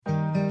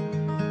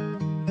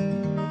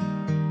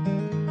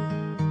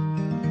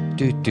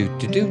Here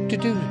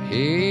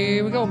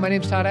we go. My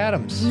name's Todd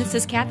Adams. And this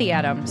is Cathy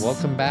Adams.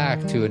 Welcome back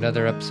to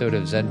another episode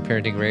of Zen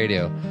Parenting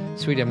Radio.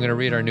 Sweetie, I'm going to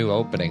read our new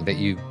opening that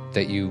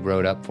you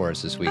wrote up for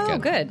us this weekend. Oh,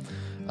 good.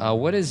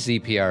 What is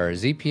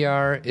ZPR?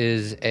 ZPR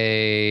is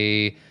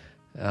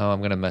I'm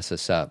going to mess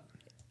this up.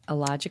 A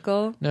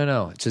logical?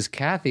 No. It says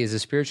Cathy is a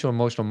spiritual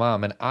emotional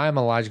mom, and I'm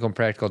a logical and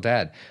practical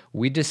dad.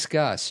 We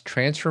discuss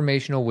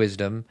transformational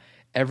wisdom,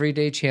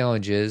 everyday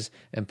challenges,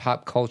 and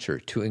pop culture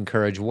to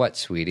encourage what,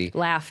 sweetie?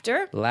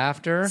 Laughter.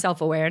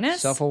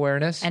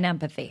 Self-awareness. And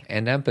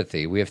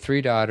empathy. We have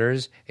 3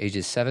 daughters,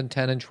 ages 7,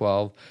 10, and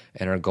 12,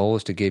 and our goal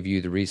is to give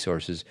you the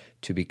resources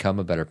to become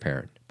a better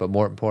parent, but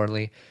more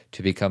importantly,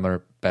 to become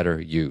a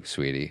better you,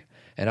 sweetie.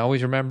 And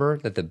always remember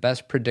that the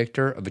best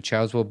predictor of a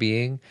child's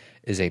well-being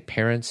is a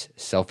parent's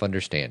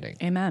self-understanding.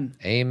 Amen.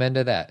 Amen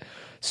to that.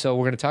 So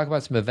we're going to talk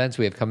about some events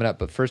we have coming up,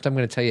 but first I'm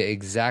going to tell you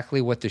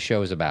exactly what the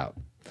show is about.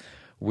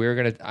 I'm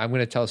going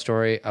to tell a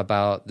story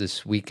about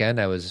this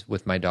weekend. I was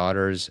with my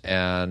daughters,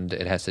 and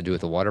it has to do with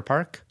the water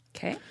park.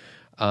 Okay.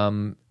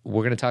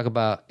 We're going to talk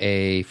about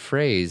a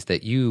phrase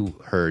that you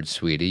heard,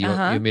 sweetie. You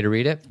want me to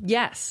read it?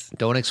 Yes.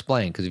 Don't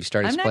explain, because if you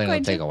start explaining,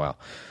 it'll take a while.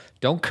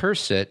 Don't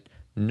curse it,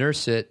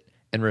 nurse it,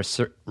 and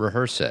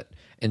rehearse it.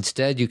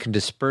 Instead, you can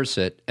disperse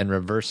it and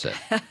reverse it.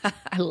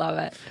 I love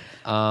it.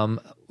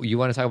 You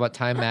want to talk about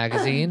Time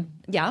Magazine?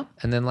 Yeah.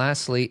 And then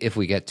lastly, if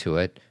we get to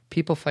it,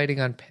 people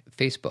fighting on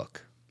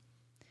Facebook.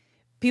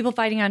 People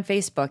fighting on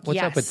Facebook. What's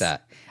up with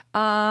that?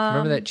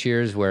 Remember that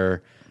Cheers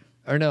when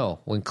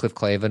Cliff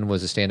Clavin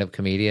was a stand-up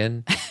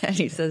comedian? And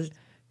he says,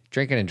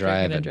 Drinking and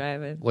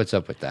driving. What's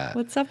up with that?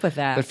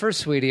 But first,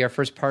 sweetie, our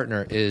first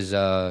partner is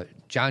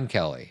John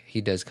Kelly.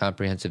 He does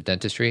comprehensive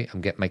dentistry.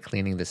 I'm getting my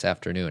cleaning this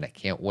afternoon. I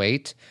can't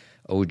wait.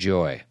 Oh,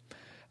 joy.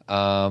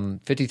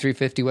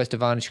 5350 West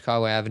Devon,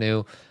 Chicago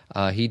Avenue.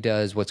 He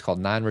does what's called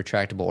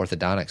non-retractable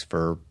orthodontics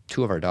for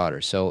 2 of our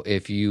daughters. So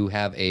if you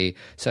have a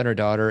son or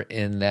daughter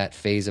in that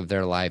phase of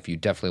their life, you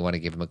definitely want to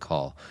give him a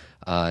call.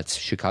 It's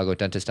Chicago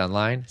Dentist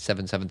Online,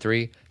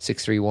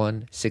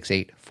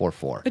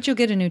 773-631-6844. but you'll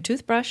get a new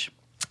toothbrush.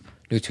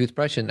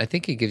 And I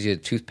think he gives you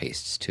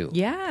toothpastes too.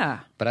 Yeah.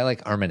 But I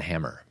like Arm &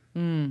 Hammer.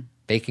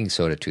 Baking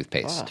soda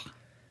toothpaste. Oh,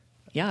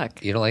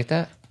 yuck. You don't like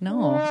that?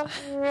 No.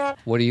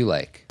 What do you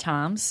like?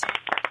 Tom's.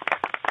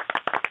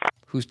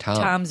 Who's Tom?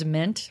 Tom's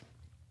Mint.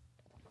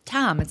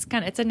 Tom,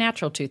 it's a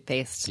natural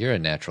toothpaste. You're a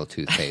natural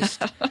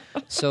toothpaste.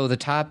 So the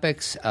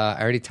topics I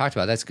already talked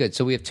about. That's good.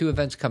 So we have 2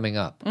 events coming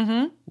up.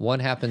 Mm-hmm. One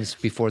happens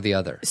before the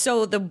other.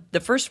 So the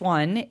first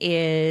one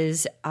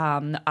is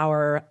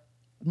our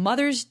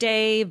Mother's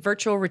Day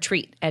virtual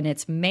retreat, and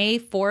it's May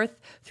 4th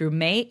through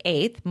May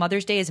 8th.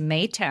 Mother's Day is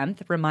May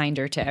 10th,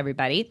 reminder to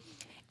everybody.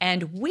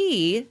 And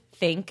we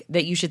think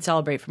that you should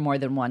celebrate for more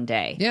than one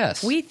day.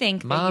 Yes. We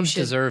think moms that you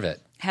should deserve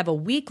it. Have a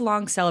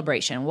week-long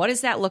celebration. What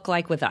does that look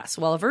like with us?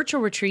 Well, a virtual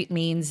retreat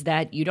means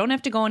that you don't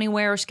have to go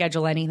anywhere or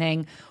schedule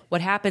anything.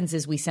 What happens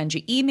is we send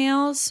you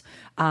emails.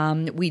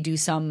 We do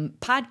some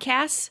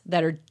podcasts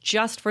that are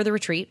just for the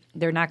retreat.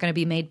 They're not going to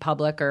be made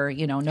public or,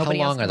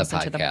 nobody else can listen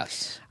to them. How long are the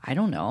podcasts? I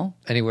don't know.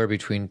 Anywhere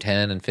between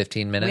 10 and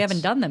 15 minutes? We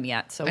haven't done them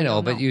yet. So I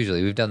know, but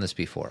usually we've done this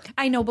before.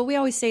 I know, but we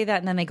always say that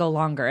and then they go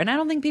longer. And I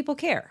don't think people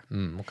care.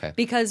 Okay.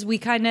 Because we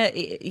kind of,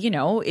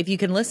 if you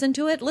can listen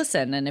to it,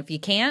 listen. And if you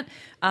can't,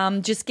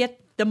 just get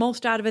the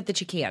most out of it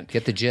that you can.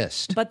 Get the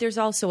gist. But there's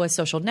also a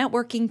social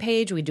networking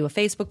page. We do a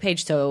Facebook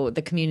page so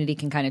the community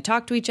can kind of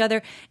talk to each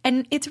other.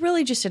 And it's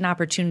really just an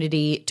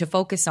opportunity to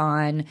focus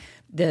on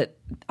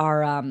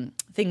our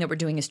thing that we're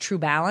doing is True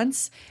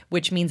Balance,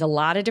 which means a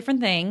lot of different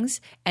things.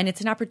 And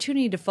it's an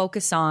opportunity to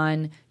focus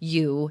on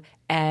you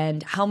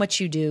and how much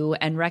you do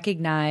and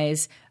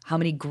recognize how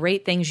many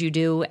great things you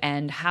do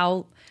and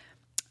how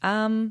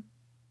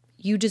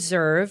you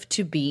deserve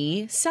to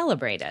be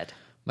celebrated.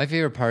 My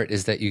favorite part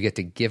is that you get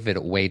to give it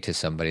away to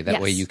somebody. That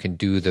Yes. way you can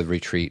do the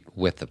retreat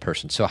with the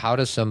person. So how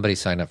does somebody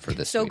sign up for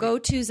this? So go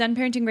to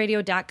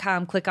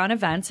zenparentingradio.com, click on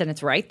events, and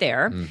it's right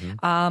there.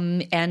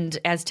 And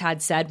as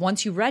Todd said,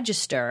 once you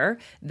register,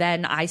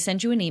 then I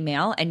send you an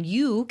email, and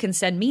you can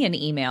send me an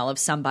email of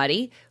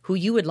somebody who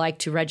you would like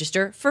to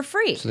register for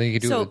free. So then you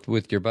can do it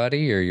with your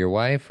buddy or your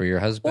wife or your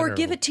husband. Or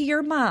give it to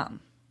your mom.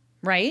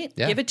 Right?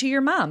 Yeah. Give it to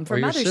your mom for Or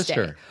your Mother's Day.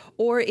 sister.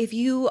 Or if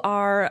you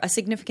are a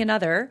significant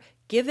other,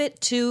 give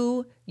it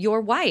to your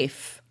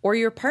wife or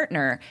your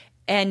partner,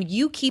 and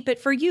you keep it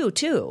for you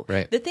too.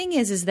 Right. The thing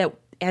is that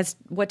as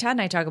what Todd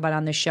and I talk about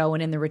on the show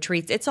and in the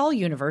retreats, it's all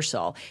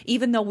universal,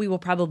 even though we will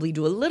probably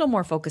do a little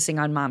more focusing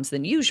on moms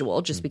than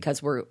usual, just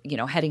because we're,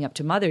 heading up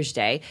to Mother's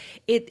Day.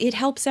 It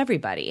helps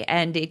everybody,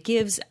 and it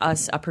gives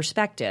us a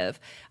perspective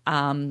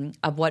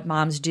of what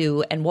moms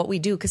do and what we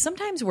do, because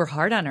sometimes we're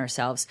hard on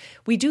ourselves.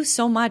 We do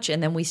so much,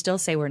 and then we still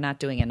say we're not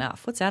doing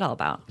enough. What's that all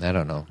about? I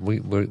don't know. We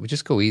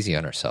just go easy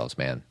on ourselves,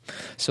 man.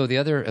 So the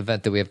other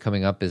event that we have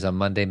coming up is on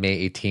Monday,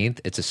 May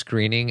 18th. It's a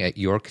screening at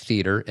York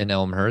Theater in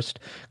Elmhurst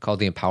called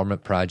The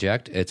Empowerment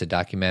Project. It's a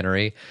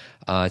documentary.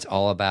 It's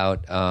all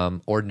about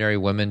ordinary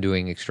women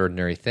doing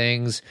extraordinary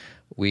things.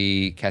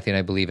 Cathy and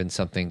I believe in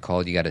something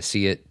called you got to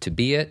see it to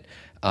be it.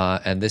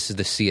 and this is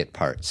the see it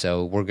part.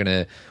 So we're going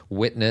to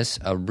witness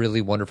a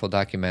really wonderful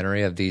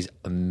documentary of these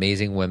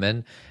amazing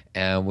women,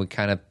 and we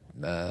kind of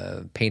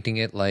painting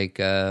it like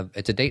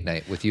it's a date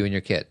night with you and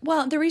your kid.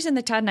 Well, the reason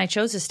that Todd and I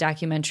chose this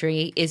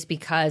documentary is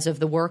because of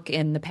the work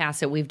in the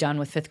past that we've done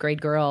with fifth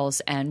grade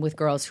girls and with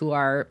girls who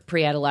are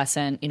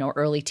pre-adolescent,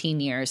 early teen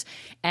years.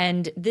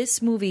 And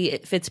this movie,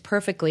 it fits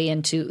perfectly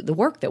into the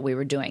work that we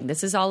were doing.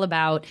 This is all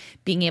about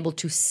being able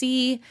to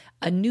see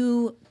a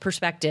new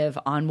perspective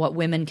on what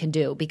women can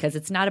do, because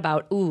it's not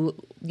about,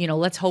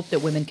 let's hope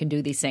that women can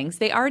do these things.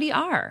 They already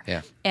are.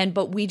 Yeah.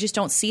 But we just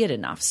don't see it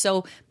enough.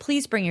 So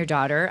please bring your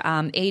daughter.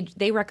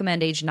 They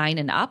recommend age 9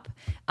 and up.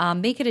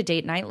 Make it a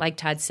date night, like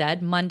Todd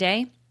said,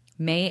 Monday,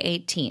 May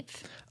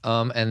 18th.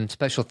 And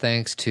special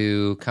thanks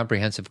to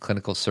Comprehensive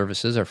Clinical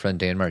Services, our friend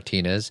Dan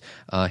Martinez.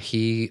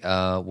 He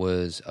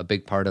was a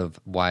big part of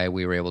why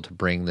we were able to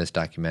bring this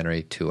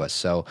documentary to us.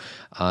 So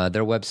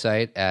their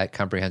website at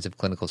Comprehensive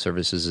Clinical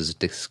Services is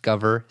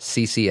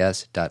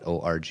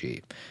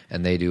discoverccs.org,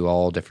 and they do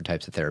all different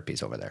types of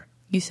therapies over there.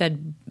 You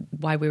said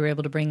why we were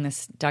able to bring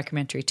this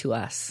documentary to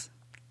us.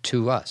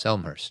 To us,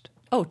 Elmhurst.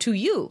 Oh, to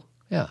you.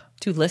 Yeah.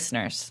 To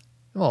listeners.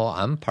 Well,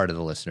 I'm part of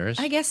the listeners.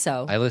 I guess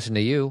so. I listen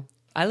to you.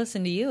 I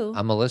listen to you.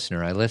 I'm a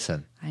listener. I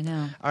listen. I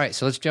know. All right,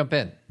 so let's jump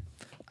in.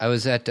 I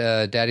was at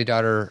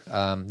daddy-daughter.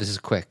 This is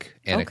a quick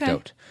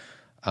anecdote.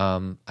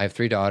 Okay. I have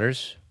 3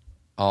 daughters.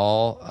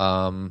 All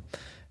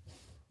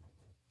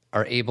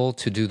are able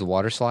to do the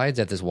water slides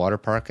at this water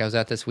park I was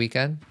at this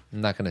weekend.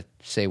 I'm not going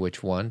to say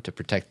which one to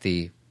protect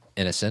the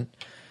innocent,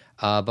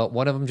 but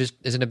one of them just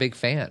isn't a big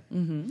fan.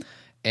 Mm-hmm.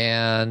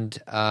 And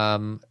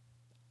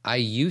I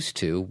used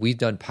to. We've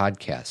done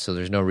podcasts, so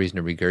there's no reason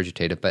to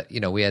regurgitate it. But,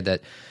 we had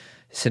that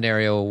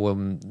scenario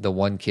when the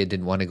one kid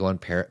didn't want to go on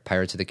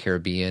Pirates of the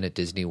Caribbean at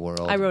Disney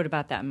World. I wrote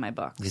about that in my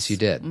book. Yes, you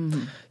did.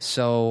 Mm-hmm.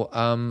 So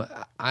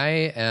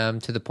I am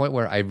to the point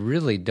where I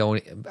really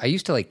don't – I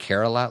used to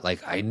care a lot.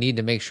 I need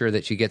to make sure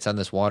that she gets on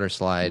this water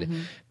slide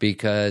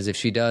because if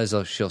she does,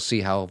 she'll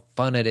see how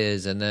fun it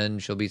is, and then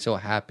she'll be so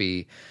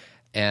happy.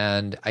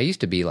 And I used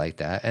to be like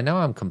that, and now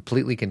I'm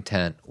completely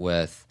content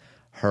with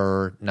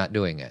her not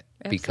doing it.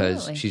 Because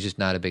Absolutely. she's just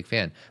not a big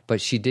fan.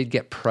 But she did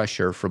get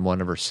pressure from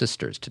one of her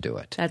sisters to do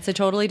it. That's a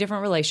totally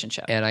different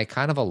relationship. And I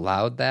kind of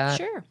allowed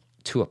that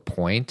to a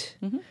point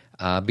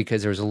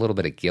because there was a little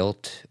bit of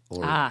guilt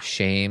or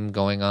shame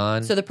going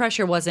on. So the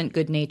pressure wasn't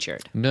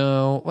good-natured.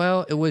 No.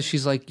 Well, it was,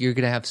 she's like, you're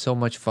going to have so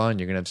much fun.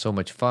 You're going to have so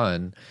much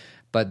fun.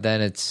 But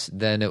then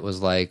it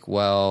was like,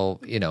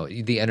 well,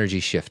 the energy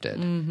shifted.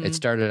 Mm-hmm. It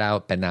started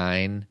out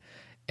benign.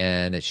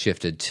 And it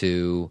shifted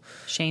to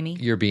shamey.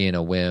 You're being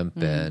a wimp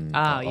and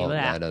all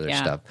that other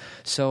stuff.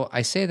 So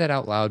I say that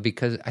out loud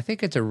because I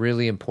think it's a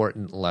really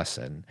important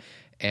lesson.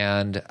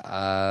 And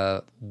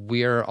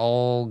we are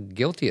all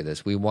guilty of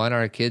this. We want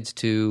our kids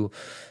to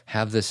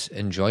have this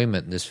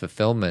enjoyment and this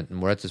fulfillment.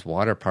 And we're at this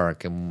water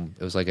park, and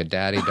it was like a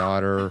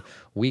daddy-daughter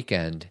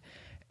weekend.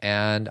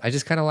 And I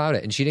just kind of allowed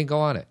it. And she didn't go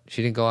on it.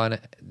 She didn't go on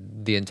it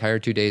the entire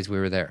 2 days we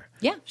were there.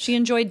 Yeah, she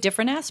enjoyed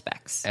different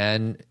aspects.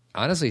 And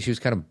honestly, she was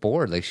kind of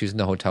bored. She was in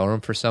the hotel room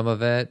for some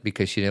of it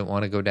because she didn't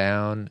want to go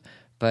down.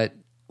 But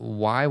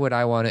why would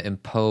I want to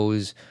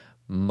impose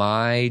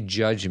my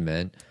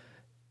judgment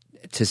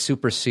to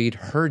supersede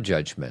her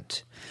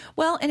judgment?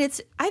 Well, and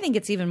I think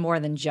it's even more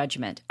than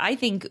judgment. I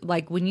think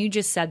when you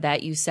just said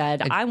that, you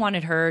said, I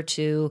wanted her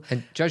to.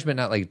 And judgment,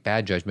 not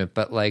bad judgment,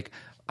 but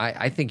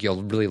I think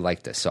you'll really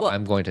like this, so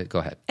I'm going to go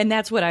ahead. And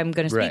that's what I'm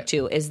going to speak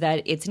to, is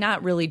that it's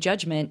not really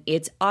judgment.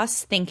 It's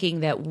us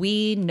thinking that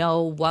we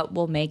know what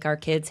will make our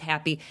kids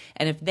happy,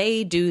 and if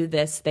they do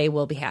this, they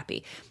will be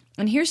happy.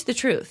 And here's the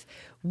truth.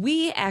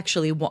 We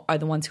actually are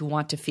the ones who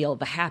want to feel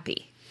the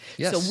happy.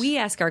 Yes. So we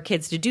ask our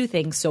kids to do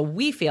things so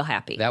we feel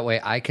happy. That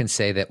way I can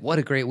say that, what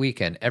a great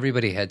weekend.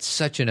 Everybody had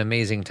such an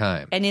amazing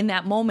time. And in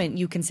that moment,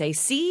 you can say,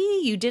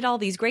 see, you did all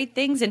these great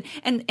things.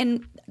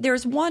 And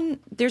there's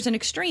an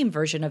extreme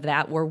version of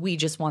that where we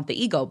just want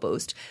the ego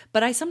boost.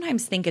 But I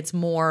sometimes think it's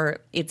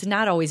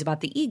not always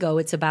about the ego.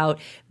 It's about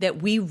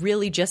that we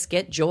really just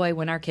get joy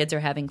when our kids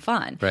are having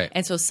fun. Right.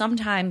 And so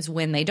sometimes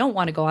when they don't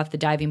want to go off the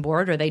diving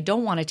board, or they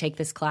don't want to take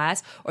this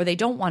class, or they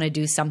don't want to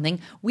do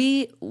something,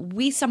 we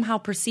somehow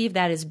perceive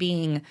that as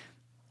being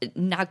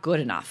not good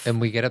enough. And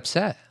we get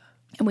upset.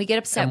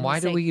 And why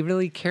do we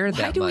really care that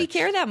much? Why do we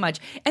care that much?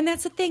 And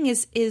that's the thing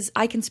is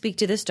I can speak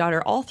to this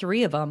daughter, all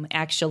 3 of them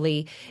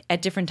actually,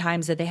 at different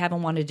times that they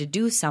haven't wanted to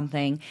do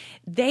something.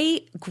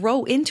 They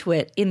grow into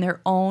it in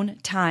their own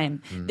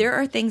time. There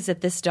are things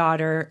that this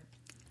daughter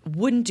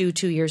wouldn't do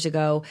 2 years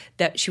ago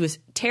that she was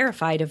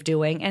terrified of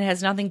doing, and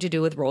has nothing to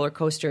do with roller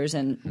coasters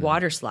and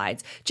water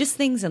slides, just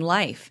things in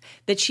life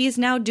that she is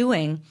now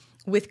doing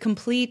with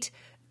complete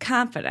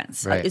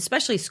confidence,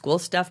 especially school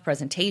stuff,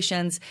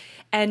 presentations.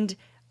 And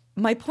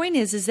my point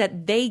is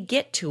that they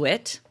get to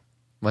it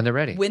when they're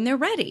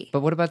ready.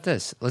 But what about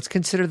this? Let's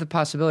consider the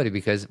possibility,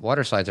 because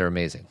water slides are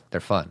amazing. They're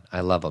fun.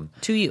 I love them.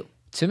 To you.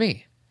 To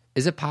me.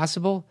 Is it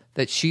possible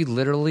that she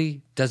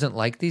literally doesn't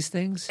like these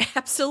things?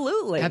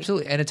 Absolutely.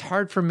 Absolutely. And it's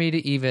hard for me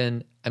to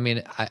even,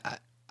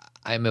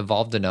 I'm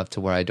evolved enough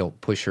to where I don't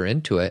push her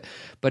into it.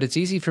 But it's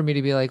easy for me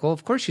to be like, well,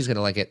 of course she's going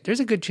to like it. There's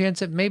a good chance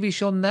that maybe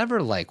she'll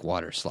never like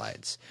water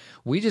slides.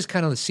 We just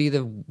kind of see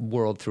the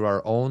world through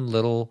our own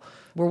little...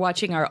 We're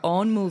watching our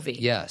own movie.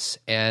 Yes.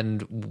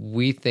 And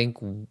we think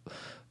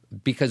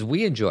because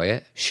we enjoy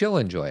it, she'll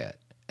enjoy it.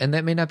 And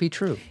that may not be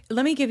true.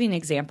 Let me give you an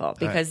example,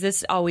 because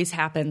this always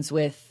happens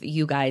with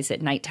you guys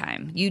at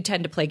nighttime. You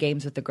tend to play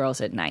games with the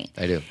girls at night.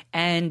 I do.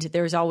 And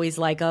there's always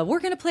like we're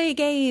going to play a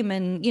game.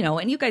 And,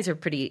 and you guys are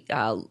pretty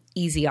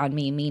easy on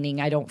me,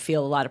 meaning I don't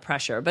feel a lot of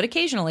pressure. But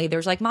occasionally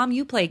there's like, Mom,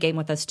 you play a game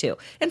with us too.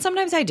 And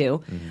sometimes I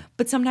do,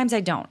 but sometimes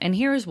I don't. And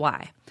here's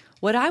why.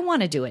 What I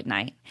want to do at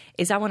night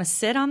is I want to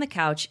sit on the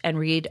couch and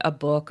read a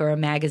book or a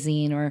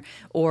magazine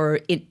or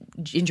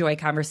enjoy a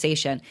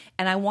conversation.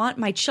 And I want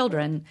my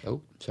children...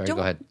 Oh, sorry, go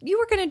ahead. You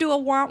were going to do a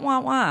wah,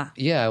 wah, wah.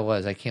 Yeah, I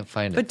was. I can't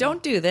find it. But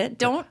don't do that.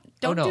 Don't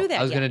do that.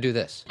 I was going to do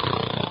this.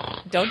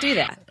 Don't do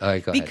that. All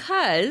right, go ahead.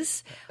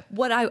 Because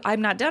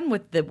I'm not done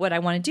with what I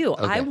want to do.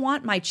 Okay. I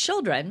want my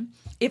children,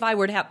 if I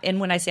were to have... And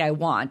when I say I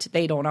want,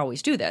 they don't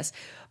always do this.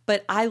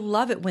 But I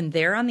love it when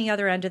they're on the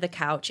other end of the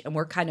couch and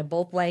we're kind of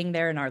both laying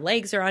there and our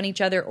legs are on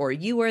each other, or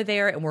you are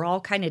there and we're all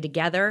kind of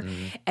together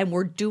and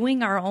we're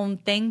doing our own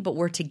thing, but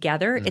we're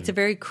together. It's a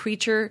very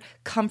creature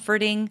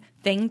comforting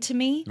thing to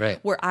me,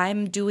 where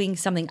I'm doing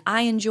something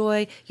I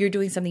enjoy, you're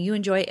doing something you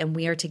enjoy, and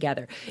we are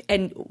together.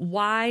 And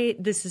why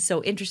this is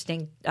so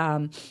interesting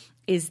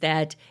is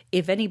that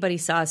if anybody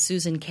saw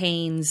Susan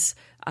Cain's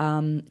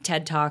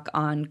TED Talk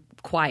on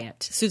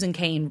quiet. Susan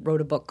Cain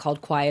wrote a book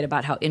called Quiet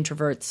about how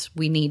introverts,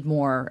 we need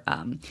more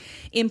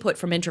input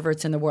from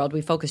introverts in the world. We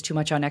focus too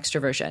much on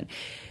extroversion.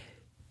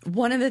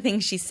 One of the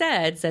things she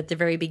says at the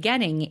very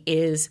beginning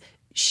is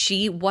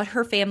what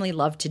her family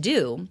loved to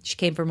do, she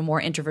came from a more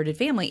introverted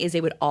family, is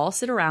they would all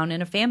sit around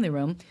in a family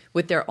room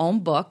with their own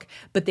book,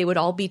 but they would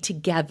all be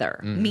together,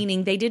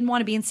 meaning they didn't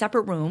want to be in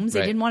separate rooms.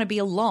 They didn't want to be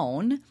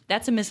alone.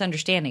 That's a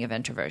misunderstanding of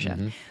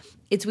introversion.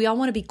 It's we all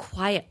want to be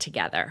quiet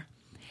together.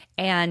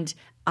 And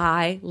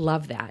I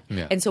love that.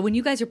 Yeah. And so when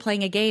you guys are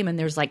playing a game and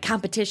there's like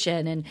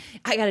competition and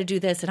I got to do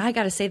this and I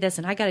got to say this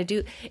and I got to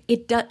do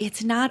it,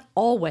 it's not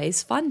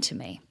always fun to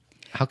me.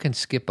 How can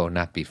Skippo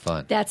not be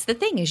fun? That's the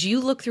thing, is you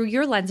look through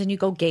your lens and you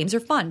go, games are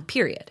fun,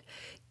 period.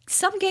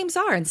 Some games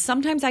are, and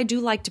sometimes I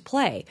do like to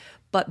play,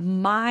 but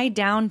my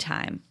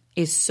downtime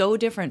is so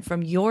different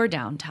from your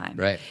downtime.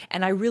 Right.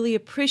 And I really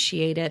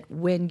appreciate it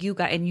when you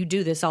guys, and you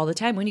do this all the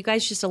time, when you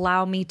guys just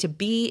allow me to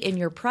be in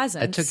your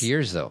presence. It took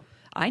years though.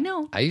 I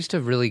know. I used to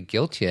really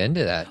guilt you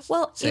into that.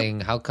 Well, saying,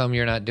 how come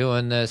you're not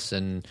doing this?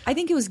 And I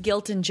think it was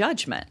guilt and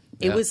judgment.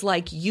 It was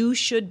like, you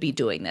should be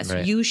doing this.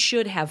 Right. You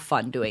should have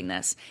fun doing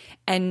this.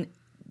 And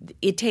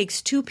it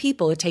takes two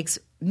people. It takes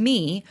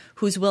me,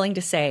 who's willing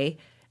to say,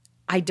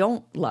 I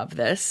don't love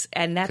this,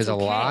 and that's okay.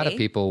 Because a lot of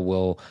people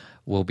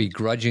will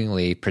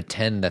begrudgingly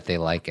pretend that they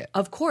like it.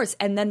 Of course.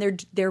 And then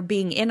they're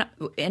being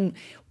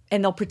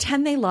and they'll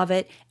pretend they love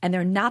it, and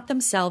they're not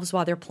themselves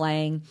while they're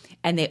playing,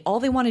 and all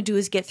they want to do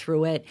is get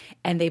through it,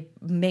 and they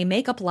may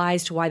make up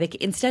lies to why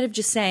instead of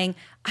just saying,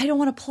 I don't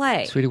want to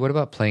play. Sweetie, what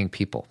about playing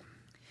people?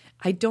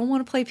 I don't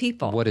want to play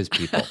people. What is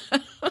people?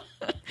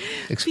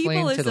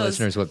 Explain to the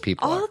listeners what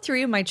people are. All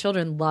three of my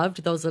children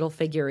loved those little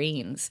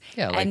figurines.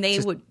 Yeah, like and they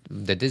would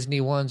the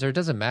Disney ones, or it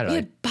doesn't matter. We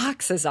had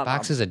boxes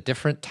of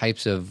different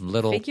types of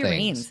little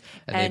figurines. Things.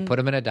 And they put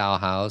them in a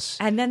dollhouse.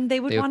 And then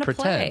they would want to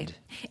play.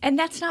 And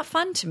that's not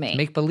fun to me.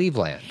 Make believe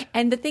land.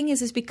 And the thing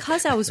is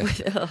because I was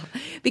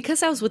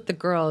with the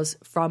girls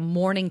from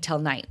morning till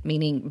night,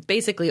 meaning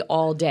basically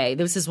all day.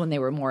 This is when they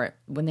were smaller.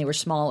 When they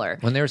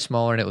were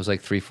smaller and it was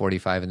like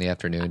 3:45 in the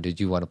afternoon, did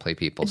you want to play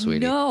people,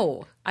 sweetie?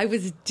 No. I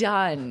was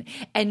done.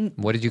 And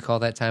what did you call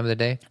that time of the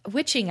day?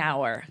 Witching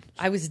hour.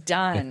 I was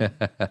done.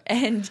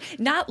 And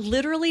not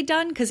literally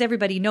done, because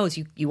everybody knows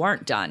you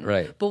aren't done.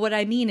 Right. But what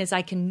I mean is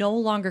I can no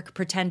longer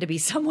pretend to be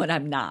someone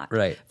I'm not.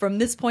 Right. From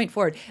this point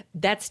forward,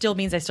 that still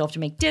means I still have to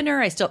make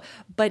dinner.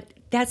 But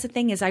that's the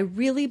thing, is I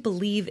really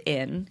believe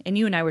in, and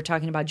you and I were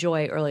talking about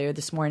joy earlier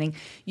this morning,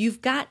 you've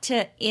got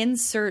to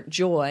insert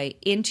joy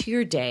into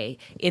your day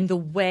in the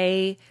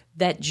way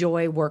that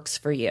joy works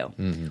for you.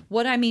 Mm-hmm.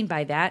 What I mean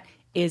by that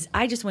is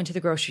I just went to the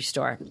grocery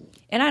store,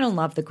 and I don't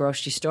love the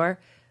grocery store,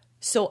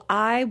 so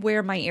I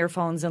wear my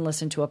earphones and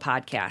listen to a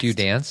podcast. Do you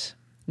dance?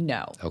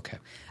 No. Okay.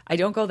 I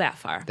don't go that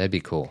far. That'd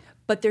be cool.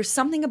 But there's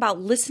something about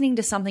listening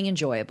to something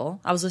enjoyable.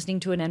 I was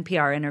listening to an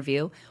NPR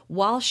interview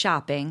while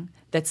shopping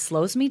that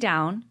slows me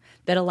down,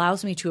 that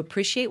allows me to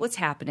appreciate what's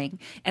happening.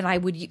 And I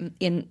would,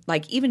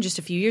 even just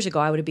a few years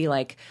ago, I would be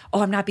like,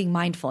 oh, I'm not being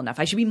mindful enough.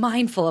 I should be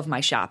mindful of my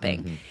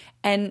shopping. Mm-hmm.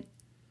 And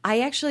I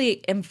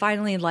actually am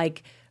finally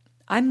like,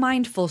 I'm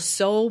mindful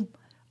so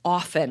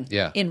often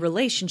in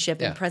relationship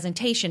and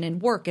presentation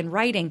and work and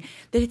writing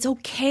that it's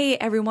okay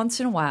every once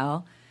in a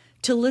while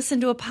to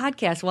listen to a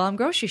podcast while I'm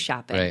grocery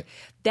shopping. Right.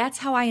 That's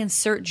how I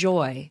insert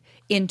joy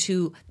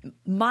into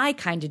my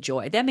kind of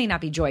joy. That may not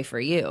be joy for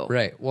you.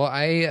 Right. Well,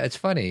 it's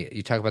funny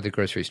you talk about the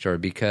grocery store,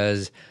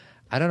 because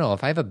I don't know,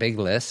 if I have a big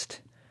list.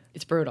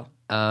 It's brutal.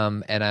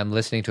 And I'm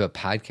listening to a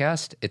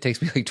podcast, it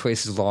takes me like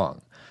twice as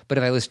long. But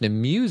if I listen to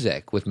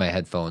music with my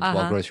headphones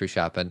while grocery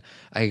shopping,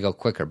 I can go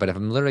quicker. But if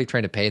I'm literally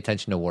trying to pay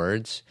attention to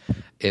words,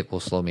 it will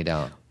slow me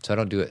down. So I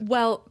don't do it.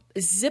 Well,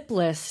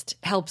 ZipList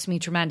helps me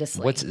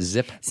tremendously. What's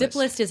ZipList?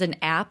 ZipList is an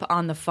app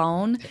on the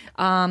phone,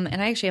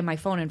 and I actually have my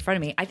phone in front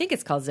of me. I think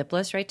it's called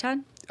ZipList, right,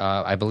 Todd?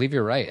 I believe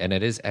you're right, and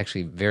it is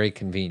actually very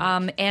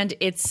convenient. And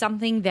it's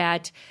something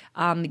that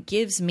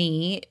gives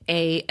me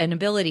an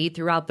ability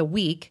throughout the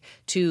week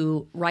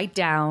to write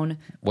down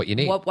what you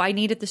need, what I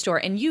need at the store.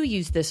 And you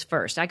use this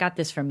first. I got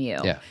this from you.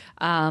 Yeah.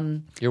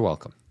 You're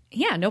welcome.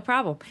 Yeah, no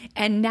problem.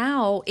 And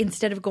now,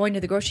 instead of going to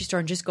the grocery store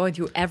and just going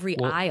through every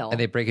aisle. And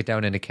they break it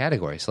down into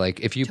categories. Like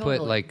if you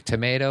put like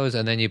tomatoes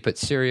and then you put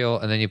cereal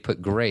and then you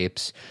put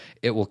grapes,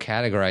 it will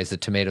categorize the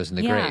tomatoes and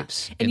the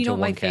grapes. And you know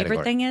what my category.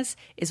 favorite thing is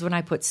when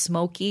I put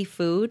smoky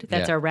food,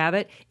 that's our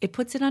rabbit, it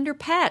puts it under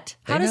pet.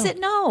 How does it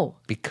know?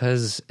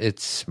 Because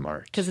it's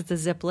smart. Because it's a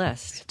zip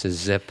list. It's a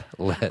zip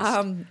list.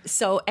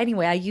 So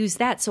anyway, I use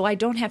that so I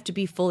don't have to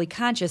be fully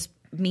conscious,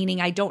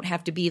 meaning I don't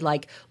have to be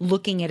like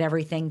looking at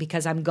everything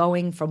because I'm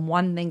going from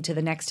one thing to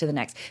the next to the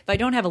next. If I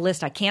don't have a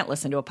list, I can't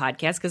listen to a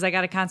podcast because I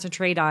got to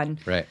concentrate on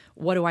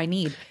what do I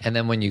need. And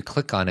then when you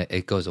click on it,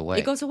 it goes away.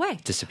 It goes away.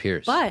 It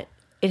disappears. But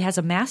it has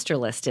a master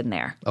list in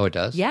there. Oh, it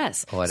does?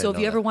 Yes. Oh, I didn't so if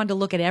know you ever that. wanted to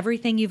look at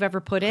everything you've ever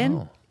put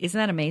in, isn't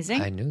that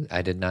amazing?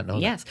 I did not know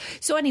that. Yes.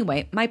 So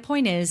anyway, my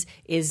point is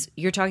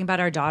you're talking about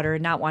our daughter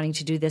not wanting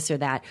to do this or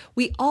that.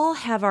 We all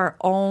have our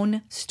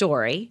own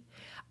story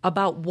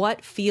about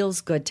what feels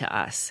good to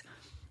us.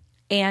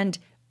 And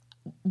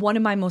one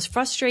of my most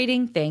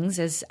frustrating things,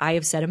 as I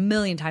have said a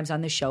million times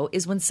on this show,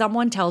 is when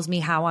someone tells me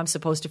how I'm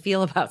supposed to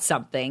feel about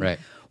something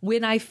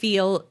when I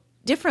feel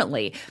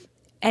differently.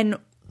 And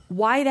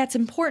why that's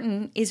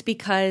important is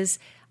because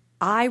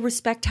I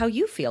respect how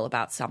you feel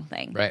about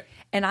something. Right.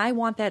 And I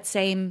want that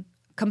same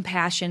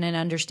compassion and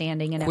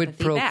understanding and empathy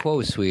Quid pro back.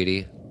 quo,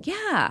 sweetie.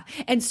 Yeah.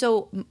 And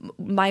so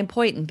my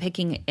point in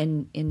picking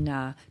in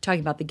talking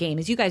about the game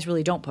is you guys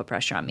really don't put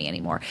pressure on me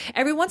anymore.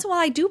 Every once in a while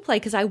I do play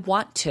because I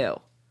want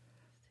to.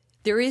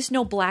 There is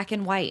no black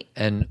and white.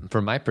 And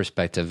from my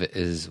perspective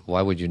is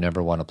why would you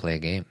never want to play a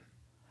game?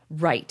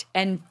 Right.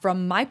 And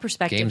from my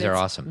perspective, games are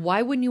awesome.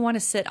 Why wouldn't you want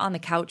to sit on the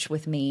couch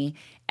with me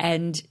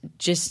and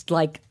just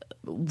like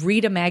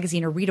read a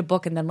magazine or read a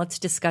book and then let's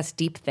discuss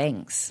deep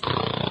things?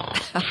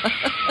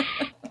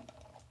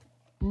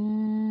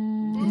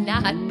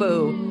 Not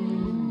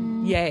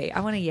boo. Yay. I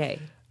want a yay.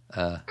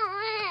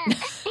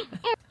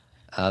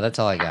 That's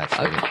all I got.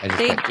 Okay.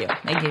 Thank you.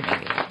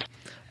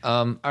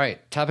 All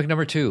right. Topic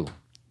number 2.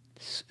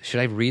 Should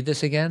I read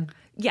this again?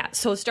 Yeah.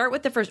 So start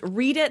with the first.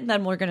 Read it, and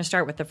then we're going to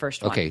start with the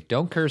first one. Okay.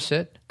 Don't curse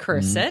it.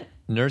 Curse it.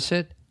 Nurse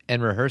it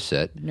and rehearse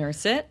it.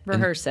 Nurse it.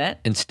 Rehearse it.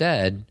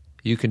 Instead,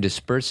 you can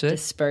disperse it.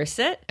 Disperse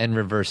it. And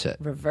reverse it.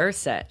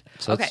 Reverse it.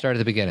 So let's start at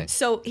the beginning.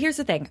 So here's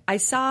the thing. I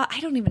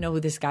don't even know who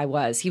this guy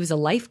was. He was a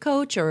life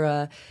coach or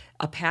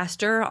a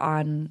pastor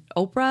on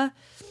Oprah.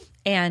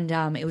 And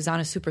it was on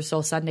a Super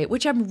Soul Sunday,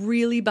 which I'm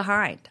really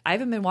behind. I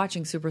haven't been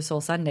watching Super Soul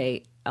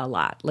Sunday a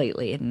lot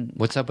lately. And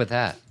what's up with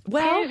that?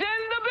 Well, he's in the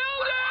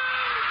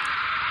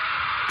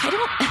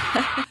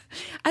building!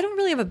 I don't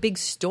really have a big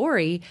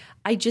story.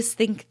 I just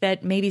think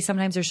that maybe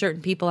sometimes there's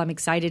certain people I'm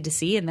excited to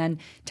see, and then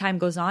time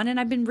goes on, and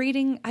I've been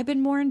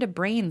more into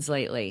brains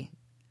lately.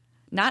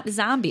 Not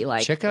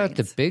zombie-like. Check out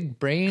the big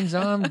brains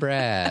on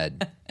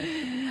Brad.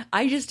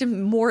 I just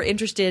am more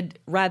interested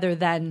rather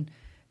than...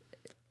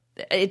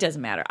 It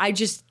doesn't matter.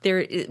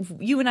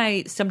 You and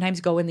I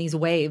sometimes go in these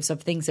waves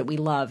of things that we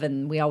love,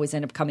 and we always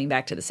end up coming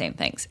back to the same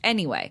things.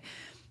 Anyway,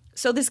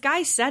 so this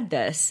guy said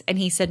this, and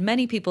he said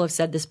many people have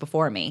said this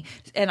before me,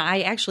 and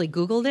I actually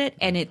Googled it,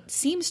 and it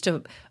seems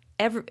to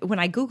when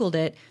I Googled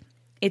it,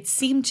 it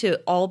seemed to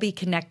all be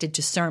connected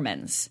to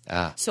sermons.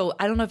 So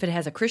I don't know if it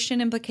has a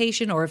Christian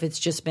implication or if it's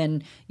just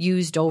been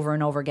used over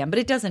and over again, but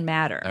it doesn't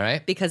matter, all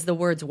right, because the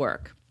words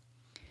work.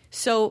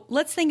 So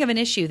let's think of an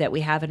issue that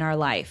we have in our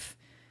life.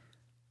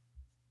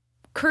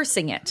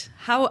 Cursing it.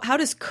 How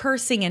does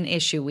cursing an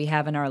issue we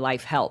have in our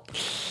life help?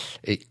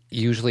 It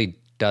usually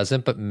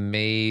doesn't, but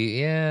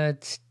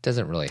it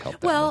doesn't really help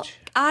that much.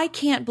 I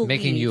can't believe...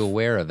 Making you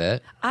aware of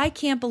it. I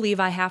can't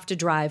believe I have to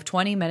drive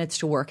 20 minutes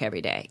to work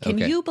every day. Can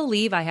you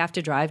believe I have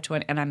to drive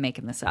 20... And I'm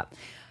making this up.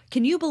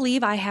 Can you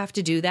believe I have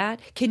to do that?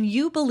 Can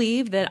you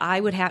believe that I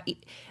would have...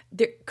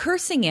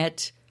 Cursing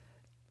it...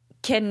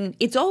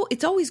 It's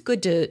always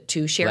good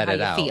to share Let how it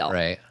you out, feel.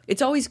 Right.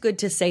 It's always good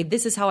to say,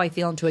 this is how I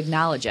feel, and to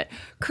acknowledge it.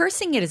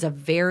 Cursing it is a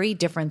very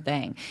different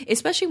thing,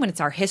 especially when it's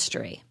our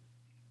history.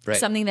 Right.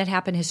 Something that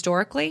happened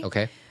historically.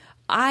 Okay.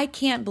 I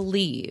can't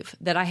believe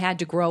that I had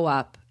to grow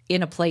up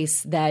in a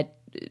place that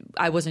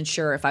I wasn't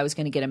sure if I was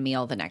going to get a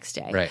meal the next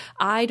day. Right.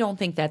 I don't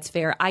think that's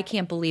fair. I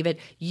can't believe it.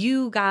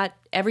 You got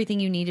everything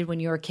you needed when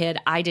you were a kid.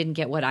 I didn't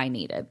get what I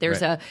needed.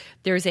 There's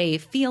a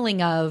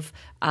feeling of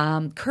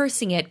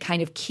cursing it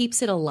kind of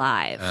keeps it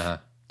alive. Uh-huh.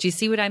 Do you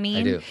see what I mean?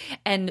 I do.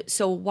 And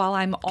so while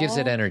I'm gives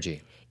it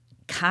energy.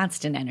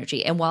 constant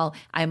energy. And while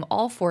I'm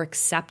all for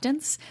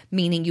acceptance,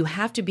 meaning you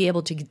have to be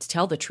able to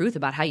tell the truth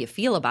about how you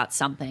feel about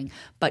something,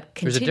 but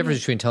there's a difference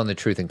between telling the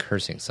truth and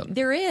cursing something.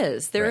 There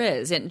is.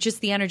 And just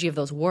the energy of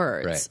those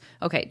words. Right.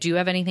 Okay. Do you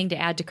have anything to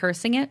add to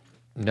cursing it?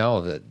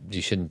 No, that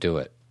you shouldn't do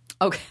it.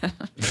 Okay.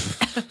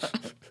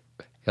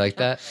 You like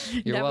that?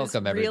 You're that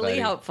welcome, was really everybody.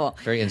 Helpful.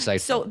 Very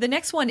insightful. So the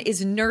next one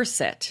is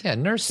nurse it. Yeah,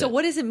 nurse it. So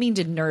what does it mean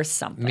to nurse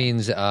something? It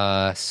means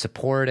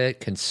support it,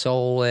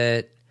 console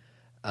it,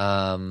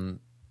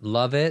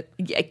 love it.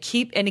 Yeah,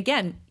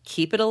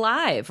 keep it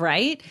alive,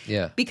 right?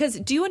 Yeah. Because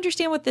do you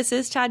understand what this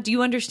is, Todd? Do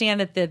you understand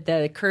that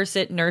the curse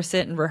it, nurse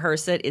it, and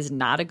rehearse it is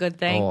not a good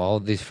thing? Oh, all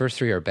these first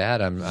three are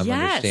bad. I'm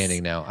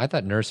understanding now. I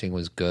thought nursing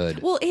was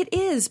good. Well, it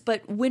is,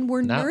 but when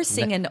we're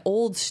nursing an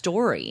old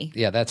story,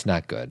 yeah, that's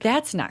not good.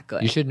 That's not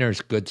good. You should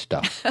nurse good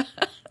stuff.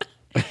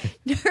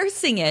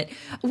 Nursing it,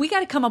 we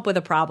got to come up with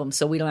a problem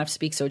so we don't have to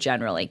speak so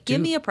generally.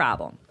 Give me a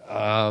problem.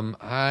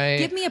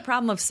 Give me a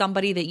problem of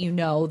somebody that you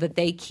know that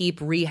they keep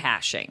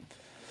rehashing.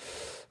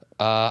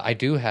 I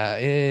do have.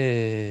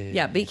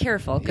 Yeah, be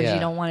careful because you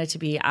don't want it to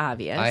be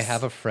obvious. I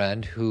have a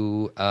friend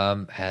who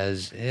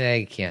has.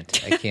 I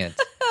can't.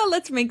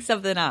 Let's make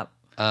something up.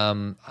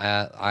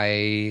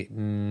 I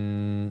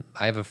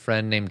have a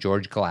friend named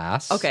George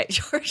Glass. Okay,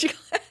 George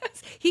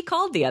Glass. He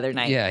called the other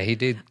night. Yeah, he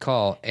did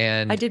call,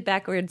 and I did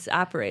backwards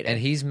operator. And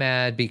he's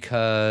mad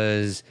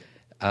because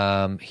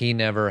he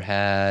never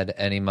had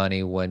any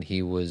money when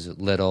he was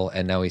little,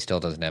 and now he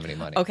still doesn't have any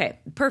money. Okay,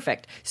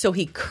 perfect. So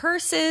he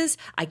curses,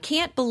 I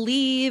can't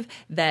believe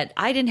that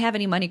I didn't have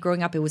any money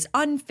growing up. It was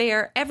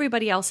unfair.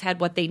 Everybody else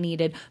had what they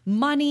needed.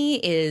 Money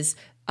is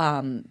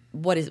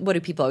what do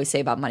people always say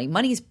about money?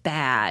 Money's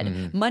bad.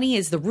 Mm-hmm. Money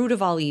is the root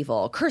of all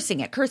evil. Cursing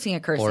it.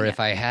 Or if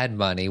I had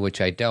money,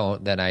 which I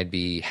don't, then I'd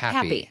be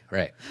happy.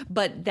 Right.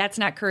 But that's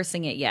not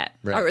cursing it yet.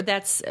 Right. Or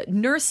that's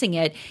nursing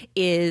it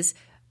is.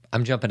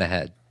 I'm jumping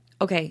ahead.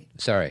 Okay.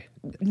 Sorry.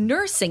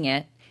 Nursing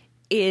it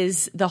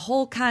is the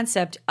whole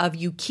concept of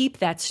you keep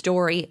that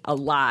story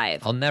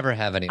alive. I'll never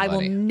have any money. I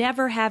will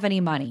never have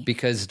any money.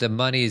 Because the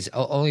money's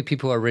only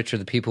people who are rich are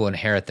the people who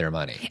inherit their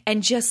money.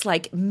 And just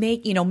like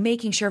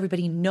making sure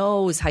everybody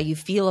knows how you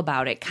feel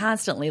about it,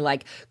 constantly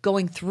like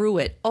going through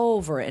it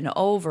over and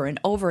over and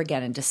over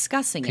again and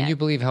discussing it. Can you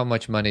believe how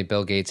much money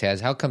Bill Gates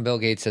has? How come Bill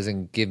Gates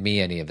doesn't give me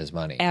any of his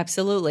money?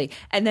 Absolutely.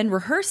 And then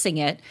rehearsing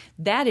it,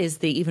 that is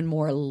the even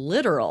more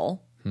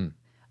literal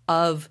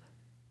of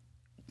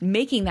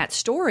making that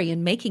story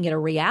and making it a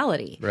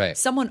reality. Right.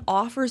 Someone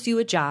offers you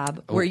a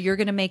job where you're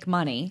going to make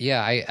money.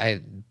 Yeah,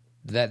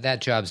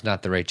 that job's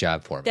not the right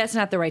job for me. That's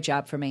not the right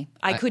job for me.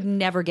 I could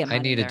never get money.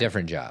 I need a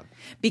different job.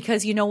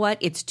 Because you know what?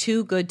 It's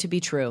too good to be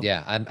true.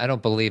 Yeah, I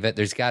don't believe it.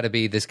 There's got to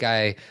be this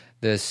guy,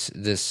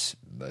 this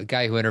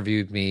guy who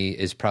interviewed me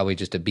is probably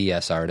just a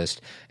BS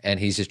artist, and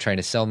he's just trying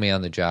to sell me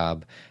on the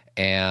job.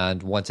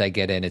 And once I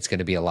get in, it's going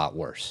to be a lot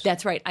worse.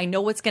 That's right. I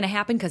know what's going to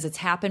happen because it's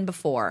happened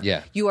before.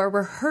 Yeah. You are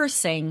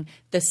rehearsing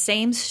the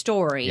same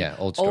story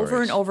old stories.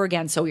 Over and over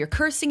again. So you're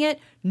cursing it,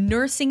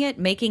 nursing it,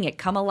 making it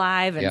come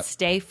alive and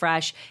stay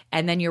fresh,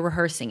 and then you're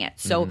rehearsing it.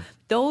 So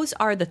those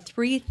are the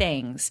three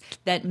things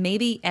that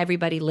maybe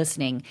everybody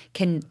listening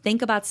can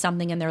think about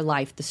something in their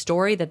life, the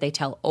story that they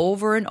tell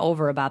over and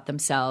over about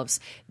themselves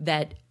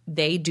that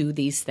they do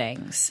these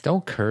things.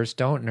 Don't curse,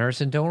 don't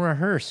nurse, and don't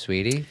rehearse,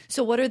 sweetie.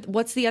 So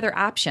what's the other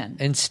option?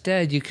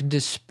 Instead, you can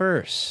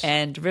disperse.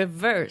 And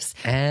reverse.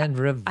 I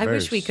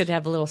wish we could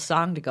have a little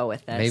song to go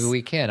with this. Maybe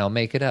we can. I'll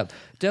make it up.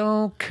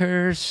 Don't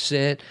curse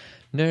it,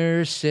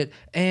 nurse it,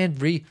 and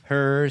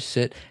rehearse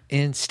it.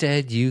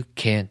 Instead, you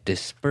can't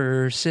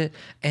disperse it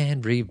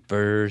and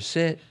reverse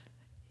it.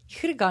 You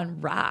could have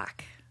gone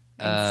rock.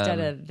 Instead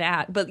of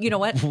that. But you know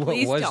what?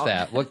 Please what was don't.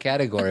 that? What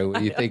category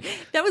would you think?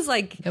 That was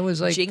like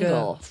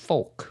jingle.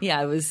 Folk.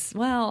 Yeah, it was,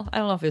 well, I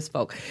don't know if it was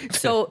folk.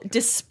 So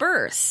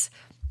disperse.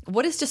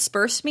 What does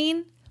disperse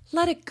mean?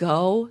 Let it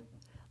go.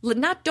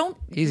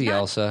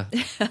 Elsa.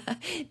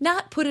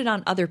 Not put it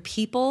on other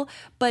people,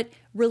 but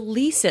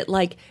release it.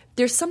 Like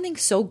there's something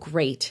so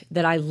great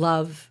that I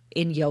love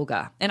in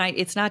yoga. And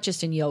it's not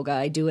just in yoga.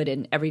 I do it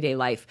in everyday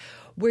life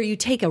where you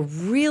take a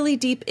really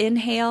deep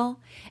inhale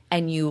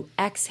and you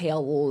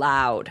exhale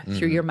loud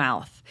through your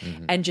mouth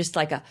and just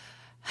like a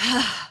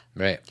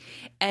right.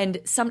 And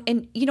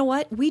you know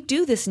what? We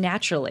do this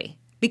naturally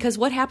because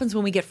what happens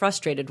when we get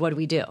frustrated? What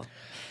do?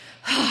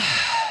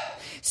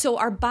 So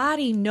our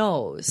body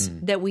knows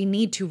that we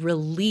need to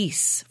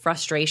release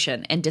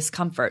frustration and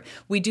discomfort.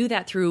 We do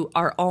that through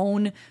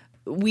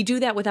we do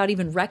that without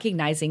even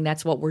recognizing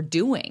that's what we're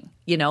doing.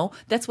 You know,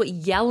 that's what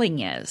yelling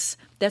is.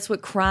 That's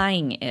what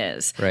crying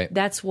is. Right.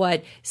 That's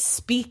what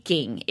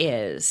speaking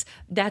is.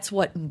 That's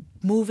what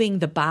moving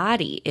the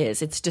body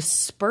is. It's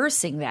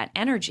dispersing that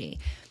energy.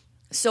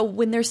 So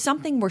when there's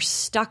something we're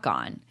stuck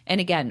on, and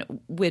again,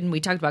 when we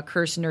talked about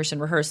curse, nurse, and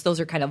rehearse,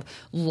 those are kind of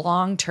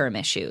long-term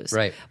issues.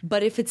 Right.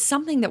 But if it's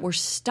something that we're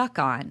stuck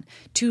on,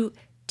 to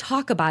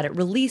talk about it,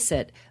 release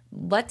it,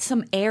 let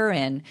some air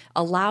in,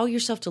 allow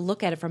yourself to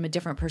look at it from a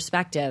different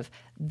perspective,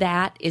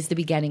 that is the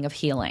beginning of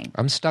healing.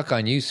 I'm stuck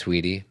on you,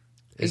 sweetie.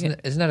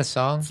 Isn't that a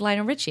song? It's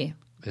Lionel Richie.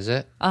 Is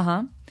it?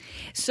 Uh-huh.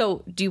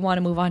 So do you want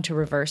to move on to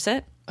Reverse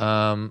It?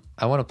 I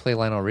want to play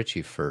Lionel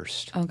Richie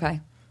first.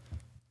 Okay.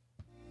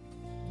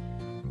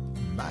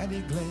 Mighty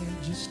glad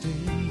you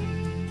stayed.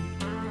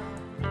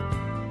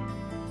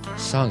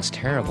 Song's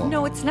terrible.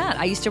 No, it's not.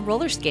 I used to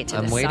roller skate to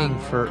this I'm waiting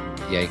song. for...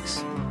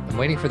 Yikes. I'm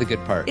waiting for the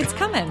good part. It's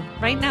coming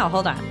right now.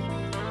 Hold on.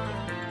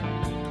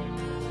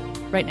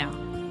 Right now.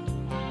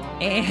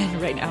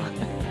 And right now.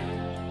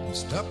 I'm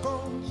stuck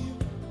on you.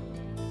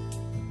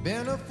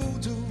 Been a fool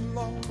too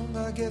long.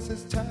 I guess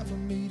it's time for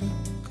me to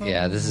come.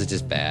 Yeah, this is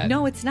just bad.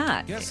 No, it's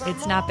not.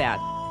 It's not bad.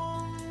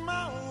 On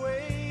my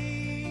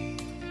way.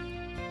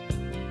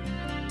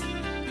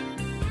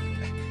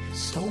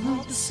 So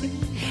hard to see.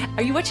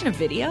 Are you watching a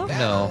video?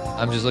 No,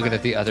 I'm just looking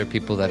at the other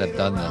people that have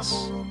done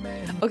this.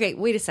 Okay,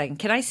 wait a second.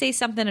 Can I say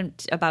something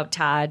about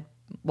Todd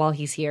while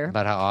he's here?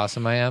 About how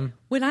awesome I am?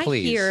 When I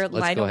Please, hear let's go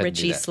Lionel ahead and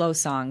do Richie that. slow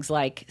songs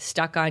like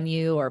Stuck on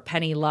You or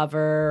Penny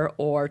Lover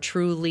or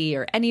Truly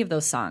or any of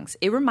those songs,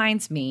 it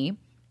reminds me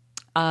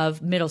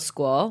of middle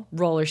school,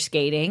 roller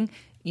skating,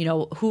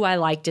 who I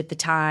liked at the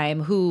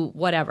time,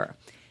 whatever.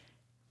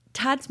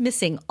 Todd's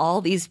missing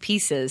all these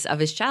pieces of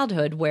his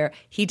childhood where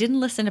he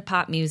didn't listen to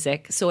pop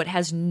music, so it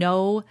has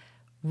no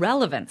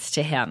relevance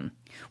to him.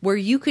 Where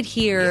you could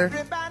hear...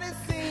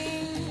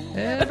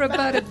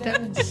 Everybody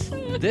dance.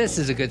 This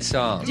is a good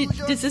song.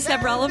 Does this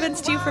have relevance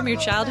to you from your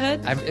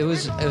childhood? It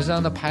was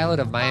on the pilot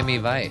of Miami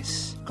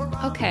Vice.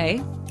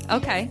 Okay.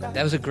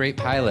 That was a great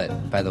pilot,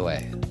 by the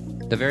way.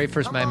 The very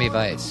first Miami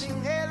Vice.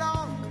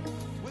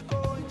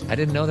 I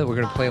didn't know that we were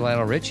going to play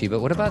Lionel Richie, but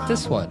what about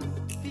this one?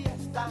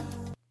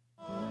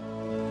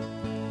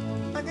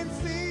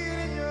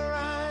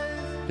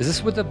 Is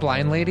this with the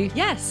blind lady?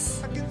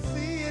 Yes.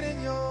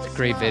 It's a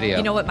great video.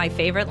 You know what my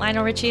favorite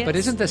Lionel Richie is? But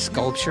isn't the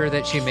sculpture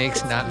that she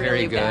makes not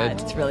very good? Bad.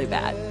 It's really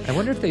bad. I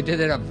wonder if they did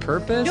it on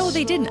purpose? No,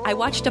 they didn't. I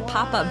watched a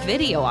pop-up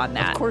video on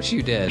that. Of course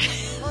you did.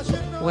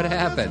 What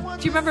happened?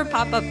 Do you remember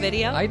pop-up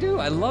video? I do.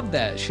 I love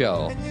that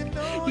show.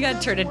 You got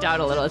to turn it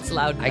down a little. It's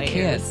loud in my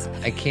ears.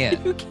 I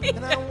can't. You can't.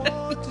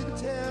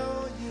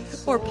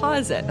 Or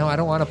pause it. No, I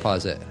don't want to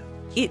pause it.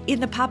 In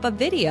the pop-up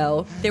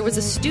video, there was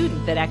a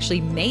student that actually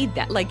made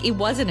that. Like, it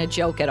wasn't a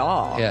joke at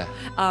all. Yeah.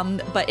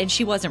 And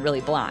she wasn't really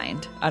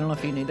blind. I don't know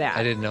if you knew that.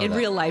 I didn't know In that.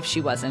 real life,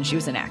 she wasn't. She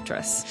was an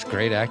actress. She's a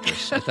great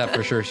actress. I thought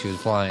for sure she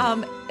was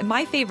blind.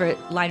 My favorite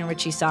Lionel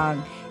Richie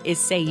song is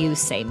Say You,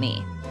 Say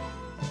Me.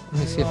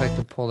 Let me see if I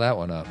can pull that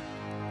one up.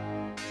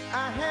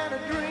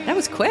 That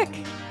was quick.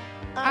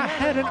 I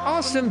had an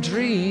awesome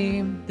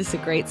dream. This is a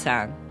great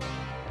song.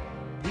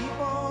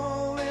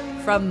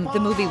 From the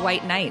movie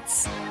White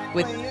Nights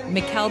with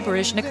Mikhail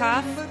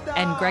Baryshnikov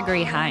and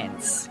Gregory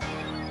Hines.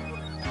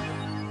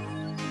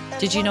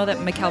 Did you know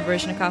that Mikhail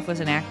Baryshnikov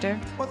was an actor?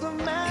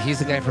 He's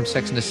the guy from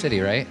Sex and the City,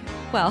 right?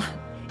 Well,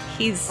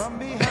 he's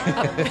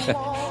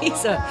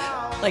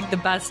like the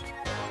best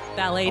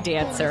ballet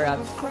dancer of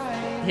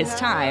his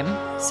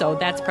time, so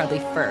that's probably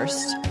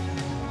first.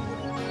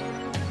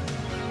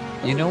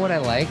 You know what I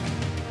like?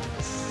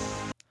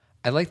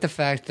 I like the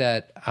fact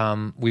that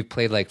we've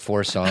played like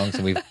 4 songs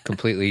and we've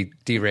completely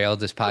derailed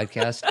this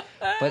podcast,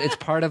 but it's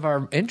part of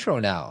our intro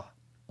now.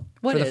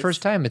 For the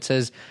first time, it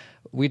says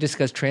we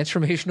discuss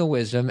transformational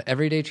wisdom,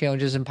 everyday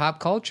challenges, and pop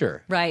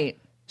culture. Right.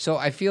 So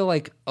I feel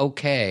like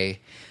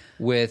okay